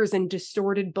fears and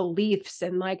distorted beliefs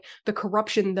and like the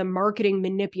corruption, the marketing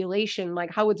manipulation,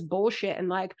 like how it's bullshit and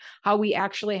like how we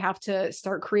actually have to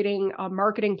start creating a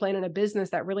marketing plan in a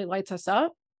business that really lights us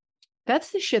up.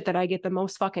 That's the shit that I get the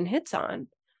most fucking hits on.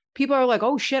 People are like,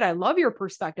 oh shit, I love your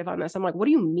perspective on this. I'm like, what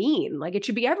do you mean? Like, it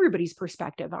should be everybody's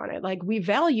perspective on it. Like, we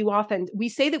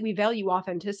say that we value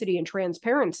authenticity and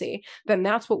transparency, then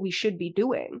that's what we should be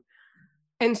doing.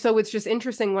 And so it's just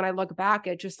interesting when I look back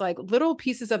at just like little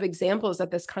pieces of examples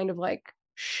that this kind of like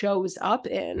shows up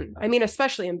in. I mean,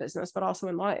 especially in business, but also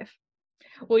in life.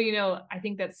 Well, you know, I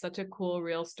think that's such a cool,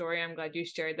 real story. I'm glad you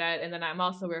shared that. And then I'm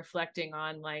also reflecting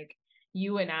on like,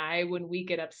 you and I, when we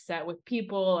get upset with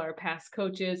people or past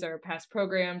coaches or past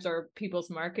programs or people's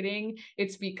marketing,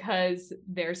 it's because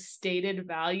their stated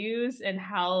values and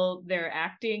how they're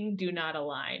acting do not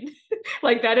align.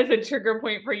 Like that is a trigger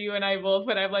point for you and I both.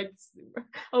 But I'm like,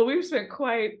 oh, we've spent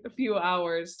quite a few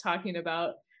hours talking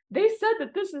about they said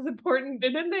that this is important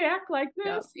and then they act like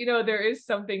this. Yeah. You know, there is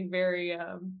something very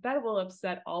that will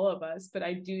upset all of us. But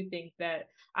I do think that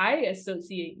I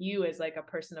associate you as like a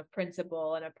person of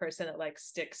principle and a person that like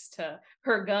sticks to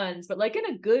her guns, but like in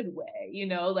a good way, you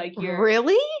know, like you're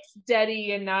really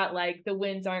steady and not like the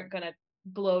winds aren't going to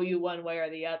blow you one way or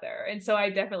the other. And so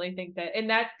I definitely think that, and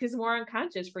that is more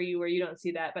unconscious for you where you don't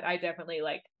see that, but I definitely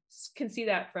like can see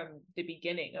that from the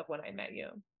beginning of when I met you.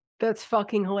 That's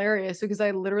fucking hilarious because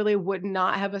I literally would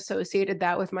not have associated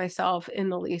that with myself in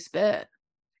the least bit.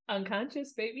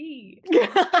 Unconscious, baby.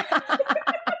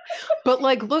 But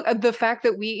like, look, the fact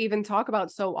that we even talk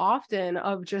about so often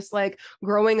of just like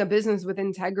growing a business with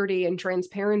integrity and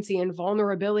transparency and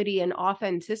vulnerability and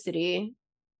authenticity.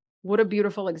 What a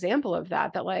beautiful example of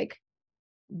that, that like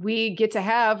we get to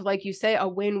have, like you say, a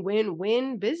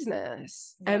win-win-win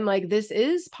business. Yeah. And like, this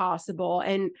is possible.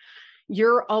 And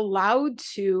you're allowed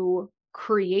to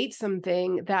create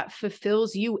something that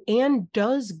fulfills you and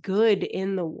does good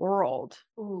in the world.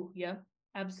 Oh, yeah,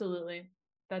 absolutely.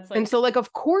 That's And like, so like,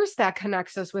 of course that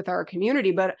connects us with our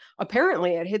community, but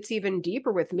apparently it hits even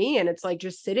deeper with me. And it's like,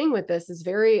 just sitting with this is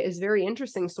very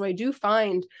interesting. So I do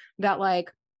find that like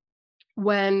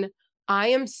when I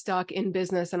am stuck in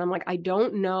business and I'm like, I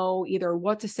don't know either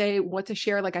what to say, what to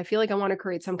share. Like, I feel like I want to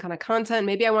create some kind of content.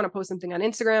 Maybe I want to post something on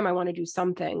Instagram. I want to do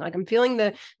something. Like, I'm feeling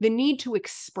the need to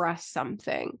express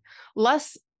something.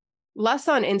 Less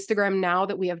on Instagram now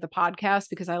that we have the podcast,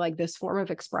 because I like this form of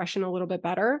expression a little bit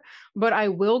better. But I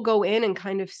will go in and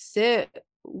kind of sit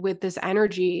with this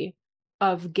energy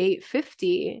of gate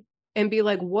 50 and be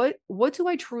like, what do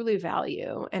I truly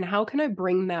value? And how can I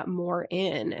bring that more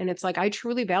in? And it's like, I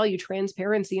truly value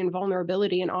transparency and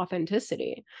vulnerability and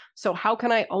authenticity. So how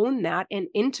can I own that and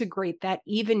integrate that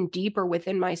even deeper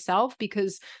within myself?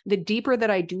 Because the deeper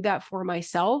that I do that for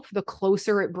myself, the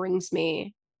closer it brings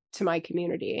me to my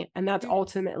community. And that's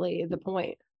ultimately the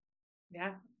point.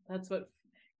 Yeah, that's what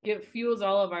fuels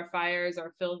all of our fires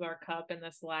or fills our cup in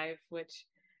this life, which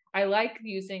I like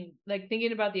using, like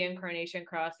thinking about the incarnation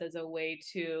cross as a way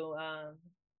to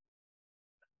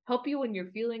help you when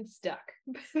you're feeling stuck.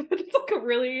 It's like a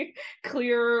really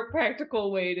clear, practical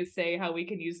way to say how we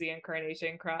can use the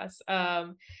incarnation cross.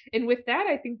 And with that,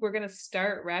 I think we're going to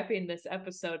start wrapping this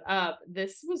episode up.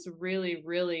 This was really,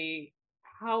 really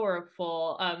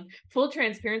powerful. Full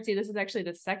transparency, this is actually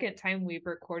the second time we've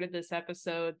recorded this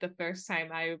episode. The first time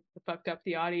I fucked up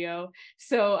the audio.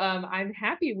 So I'm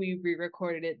happy we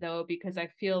re-recorded it though, because I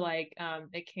feel like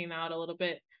it came out a little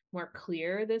bit more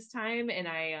clear this time. And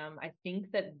I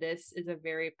think that this is a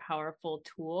very powerful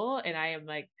tool. And I am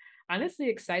like honestly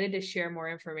excited to share more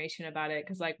information about it.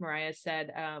 Cause like Mariah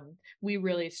said, we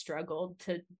really struggled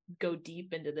to go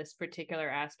deep into this particular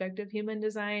aspect of human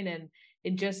design, and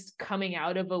just coming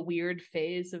out of a weird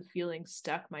phase of feeling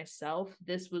stuck myself,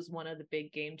 this was one of the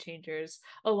big game changers,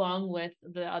 along with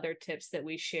the other tips that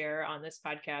we share on this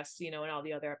podcast, and all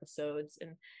the other episodes.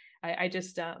 And I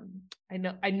just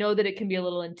I know that it can be a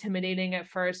little intimidating at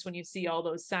first when you see all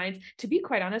those signs. To be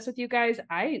quite honest with you guys,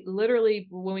 I literally,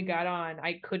 when we got on,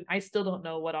 I still don't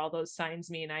know what all those signs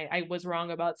mean. I was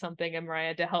wrong about something, and Mariah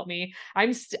had to help me.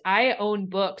 I own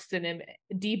books and am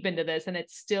deep into this, and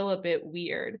it's still a bit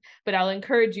weird. But I'll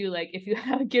encourage you, like, if you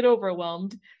get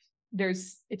overwhelmed,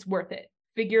 it's worth it.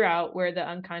 Figure out where the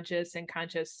unconscious and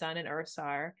conscious sun and earths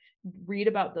are. Read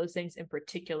about those things in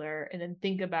particular, and then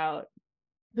think about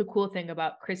the cool thing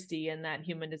about Christy and that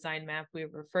human design map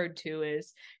we've referred to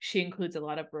is she includes a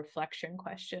lot of reflection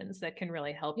questions that can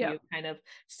really help you kind of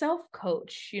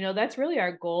self-coach. That's really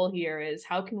our goal here, is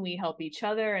how can we help each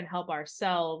other and help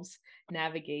ourselves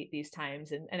navigate these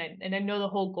times. And I know the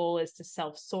whole goal is to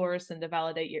self-source and to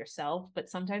validate yourself, but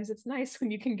sometimes it's nice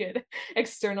when you can get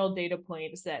external data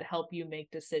points that help you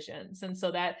make decisions. And so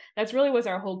that's really was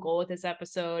our whole goal with this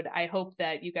episode. I hope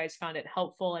that you guys found it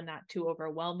helpful and not too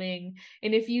overwhelming.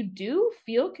 And if you do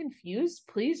feel confused,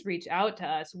 please reach out to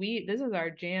us. This is our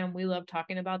jam. We love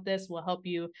talking about this. We'll help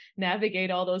you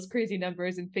navigate all those crazy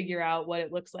numbers and figure out what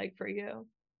it looks like for you.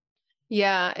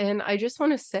 Yeah. And I just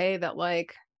want to say that,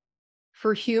 like,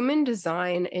 for human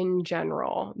design in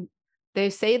general, they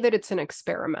say that it's an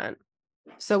experiment.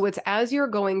 So it's as you're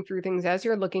going through things, as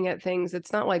you're looking at things,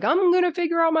 it's not like I'm going to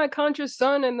figure out my conscious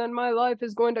sun and then my life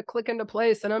is going to click into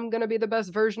place and I'm going to be the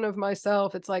best version of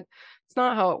myself. It's like, it's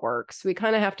not how it works. We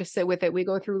kind of have to sit with it. We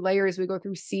go through layers, we go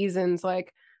through seasons.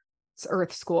 Like, it's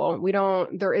Earth School.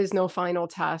 There is no final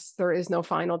test. There is no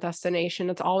final destination.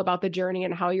 It's all about the journey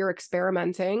and how you're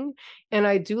experimenting. And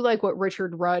I do like what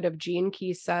Richard Rudd of Gene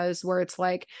Keys says, where it's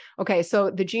like, okay, so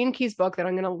the Gene Keys book that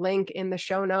I'm going to link in the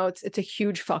show notes, it's a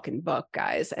huge fucking book,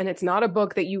 guys. And it's not a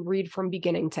book that you read from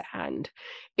beginning to end.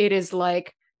 It is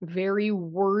like very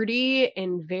wordy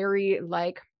and very,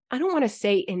 like, I don't want to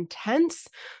say intense,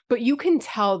 but you can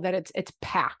tell that it's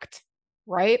packed,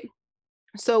 right?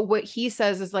 So what he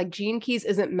says is, like, Gene Keys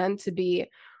isn't meant to be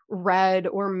read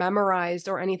or memorized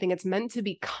or anything. It's meant to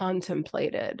be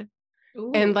contemplated.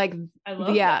 Ooh, And like, I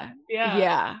love that.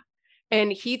 Yeah.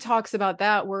 And he talks about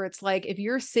that where it's like, if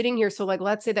you're sitting here, so like,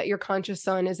 let's say that your conscious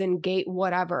sun is in gate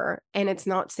whatever, and it's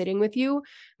not sitting with you.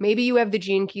 Maybe you have the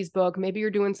Gene Keys book. Maybe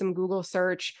you're doing some Google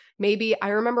search. Maybe I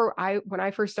remember when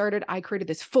I first started, I created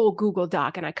this full Google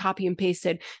Doc and I copy and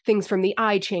pasted things from the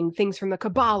I Ching, things from the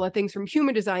Kabbalah, things from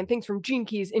human design, things from Gene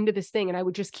Keys into this thing. And I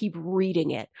would just keep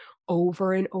reading it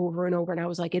over and over and over. And I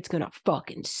was like, it's going to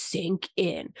fucking sink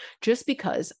in just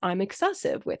because I'm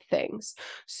excessive with things.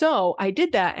 So I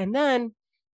did that. And then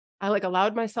I like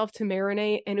allowed myself to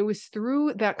marinate. And it was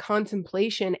through that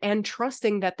contemplation and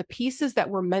trusting that the pieces that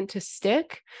were meant to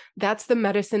stick, that's the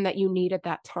medicine that you need at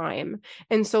that time.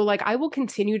 And so like, I will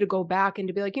continue to go back and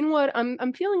to be like, you know what,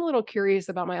 I'm feeling a little curious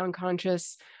about my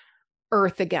unconscious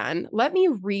earth again. Let me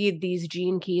read these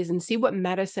Gene Keys and see what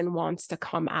medicine wants to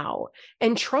come out,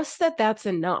 and trust that that's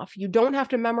enough. You don't have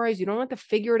to memorize. You don't have to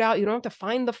figure it out. You don't have to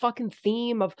find the fucking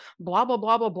theme of blah, blah,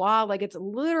 blah, blah, blah. Like, it's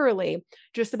literally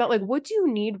just about like, what do you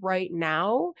need right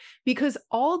now? Because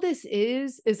all this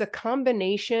is a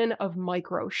combination of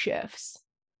micro shifts.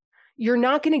 You're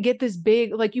not going to get this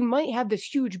big, like you might have this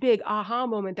huge, big aha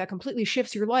moment that completely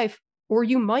shifts your life, or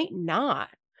you might not.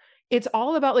 It's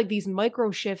all about like these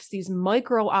micro shifts, these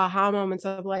micro aha moments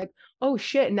of like, oh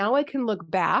shit, now I can look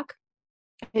back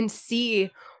and see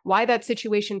why that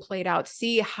situation played out,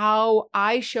 see how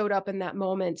I showed up in that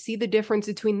moment, see the difference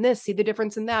between this, see the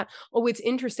difference in that. Oh, it's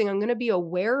interesting. I'm going to be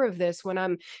aware of this when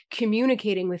I'm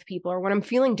communicating with people, or when I'm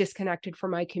feeling disconnected from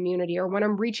my community, or when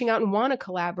I'm reaching out and want to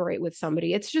collaborate with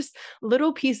somebody. It's just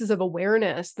little pieces of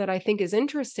awareness that I think is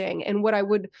interesting. And what I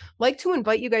would like to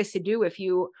invite you guys to do, if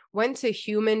you went to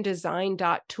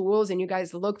humandesign.tools and you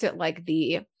guys looked at like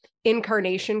the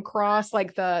incarnation cross,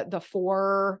 like the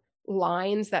 4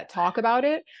 lines that talk about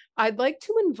it, I'd like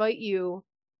to invite you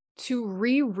to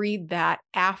reread that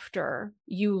after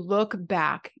you look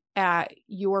back at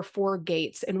your 4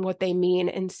 gates and what they mean,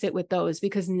 and sit with those.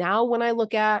 Because now when I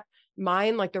look at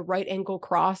mine, like the right angle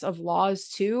cross of laws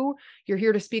 2, you're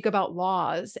here to speak about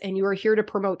laws, and you are here to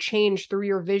promote change through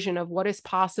your vision of what is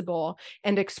possible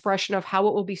and expression of how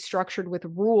it will be structured with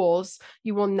rules.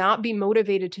 You will not be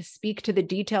motivated to speak to the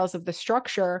details of the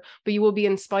structure, but you will be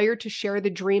inspired to share the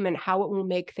dream and how it will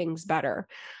make things better.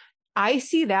 I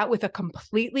see that with a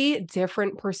completely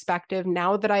different perspective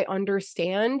now that I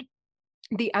understand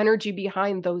the energy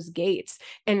behind those gates.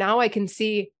 And now I can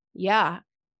see, yeah,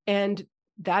 and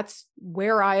that's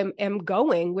where I am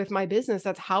going with my business.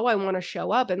 That's how I want to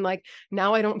show up. And like,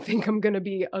 now I don't think I'm going to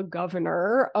be a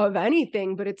governor of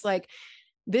anything, but it's like,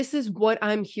 this is what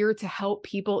I'm here to help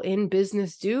people in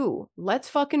business do. Let's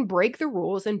fucking break the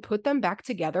rules and put them back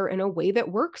together in a way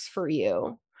that works for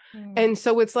you. And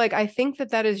so it's like, I think that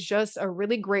that is just a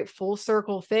really great full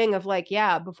circle thing of like,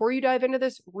 yeah, before you dive into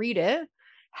this, read it,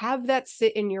 have that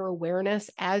sit in your awareness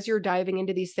as you're diving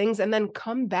into these things, and then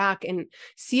come back and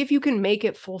see if you can make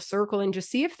it full circle and just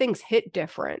see if things hit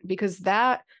different. Because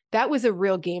that was a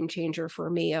real game changer for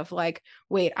me of like,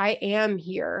 wait, I am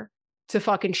here to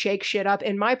fucking shake shit up,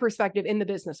 in my perspective, in the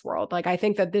business world. Like, I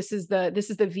think that this is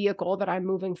the vehicle that I'm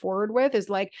moving forward with, is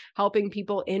like helping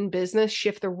people in business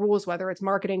shift the rules, whether it's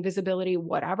marketing, visibility,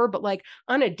 whatever, but like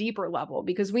on a deeper level,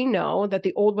 because we know that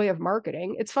the old way of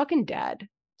marketing, it's fucking dead.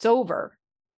 It's over.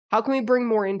 How can we bring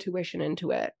more intuition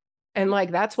into it? And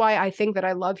like, that's why I think that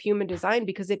I love human design,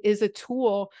 because it is a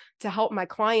tool to help my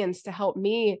clients, to help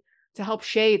me, to help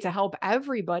Shay, to help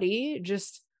everybody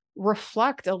just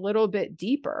reflect a little bit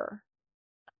deeper.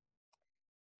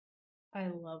 I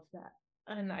love that.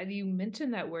 And you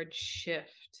mentioned that word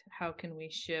shift. How can we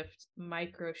shift?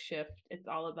 Micro shift. It's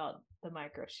all about the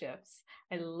micro shifts.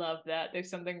 I love that. There's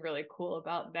something really cool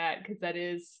about that, because that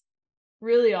is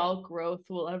really all growth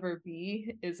will ever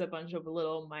be, is a bunch of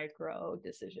little micro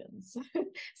decisions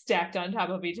stacked on top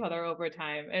of each other over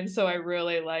time. And so I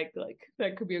really like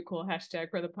that could be a cool hashtag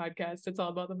for the podcast. It's all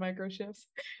about the micro shifts.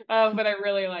 But I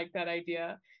really like that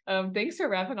idea. Thanks for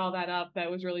wrapping all that up. That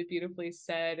was really beautifully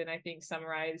said, and I think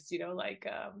summarized,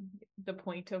 the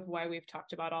point of why we've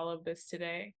talked about all of this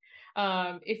today.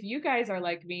 If you guys are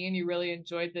like me and you really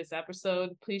enjoyed this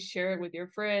episode, please share it with your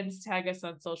friends, tag us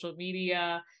on social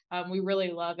media. We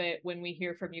really love it when we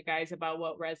hear from you guys about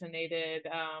what resonated,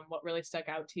 what really stuck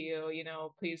out to you.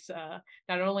 Please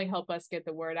not only help us get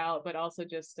the word out, but also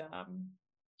just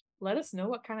let us know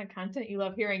what kind of content you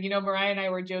love hearing. Mariah and I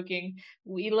were joking,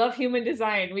 we love human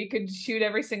design. We could shoot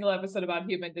every single episode about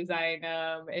human design.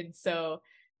 And so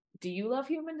do you love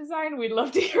human design? We'd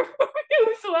love to hear from you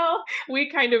as well. We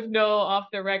kind of know off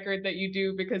the record that you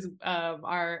do, because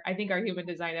I think our human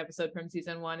design episode from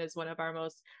season 1 is one of our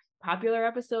most popular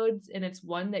episodes, and it's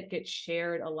one that gets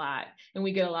shared a lot. And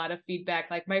we get a lot of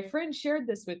feedback, like, my friend shared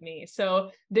this with me.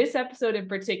 So this episode in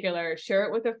particular, share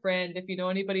it with a friend. If you know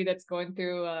anybody that's going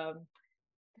through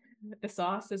the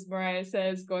sauce, as Mariah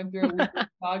says, going through a weird,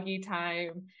 foggy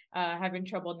time, having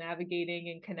trouble navigating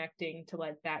and connecting to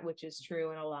like that which is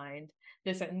true and aligned,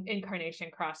 this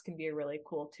incarnation cross can be a really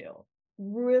cool tool.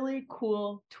 Really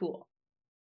cool tool.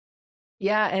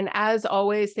 Yeah. And as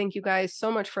always, thank you guys so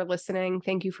much for listening.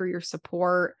 Thank you for your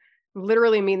support. It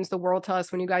literally means the world to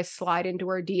us when you guys slide into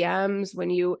our DMs, when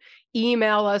you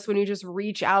email us, when you just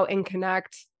reach out and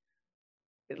connect.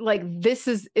 Like,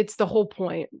 it's the whole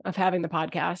point of having the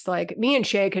podcast. Like, me and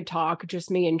Shay could talk,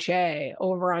 just me and Shay,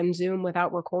 over on Zoom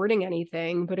without recording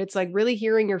anything, but it's like really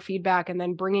hearing your feedback and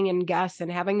then bringing in guests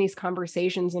and having these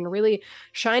conversations and really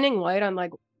shining light on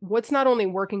like what's not only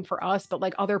working for us, but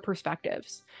like other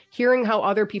perspectives, hearing how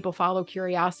other people follow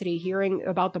curiosity, hearing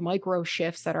about the micro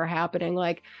shifts that are happening.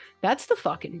 Like, that's the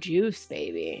fucking juice,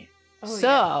 baby.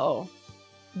 So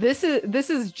this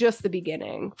is just the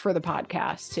beginning for the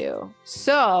podcast too.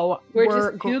 So we're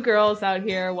just two girls out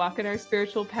here walking our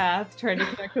spiritual path, trying to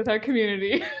connect with our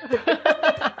community.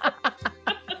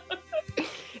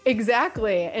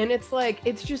 Exactly. And it's like,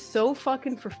 it's just so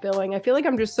fucking fulfilling. I feel like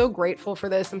I'm just so grateful for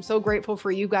this. I'm so grateful for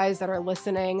you guys that are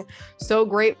listening. So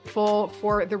grateful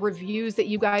for the reviews that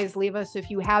you guys leave us.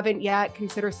 If you haven't yet,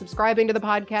 consider subscribing to the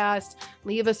podcast.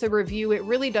 Leave us a review. It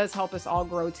really does help us all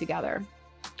grow together.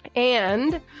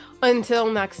 And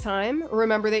until next time,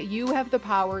 remember that you have the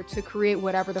power to create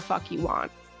whatever the fuck you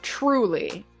want.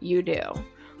 Truly, you do.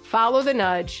 Follow the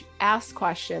nudge, ask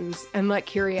questions, and let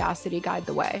curiosity guide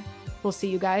the way. We'll see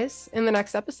you guys in the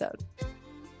next episode.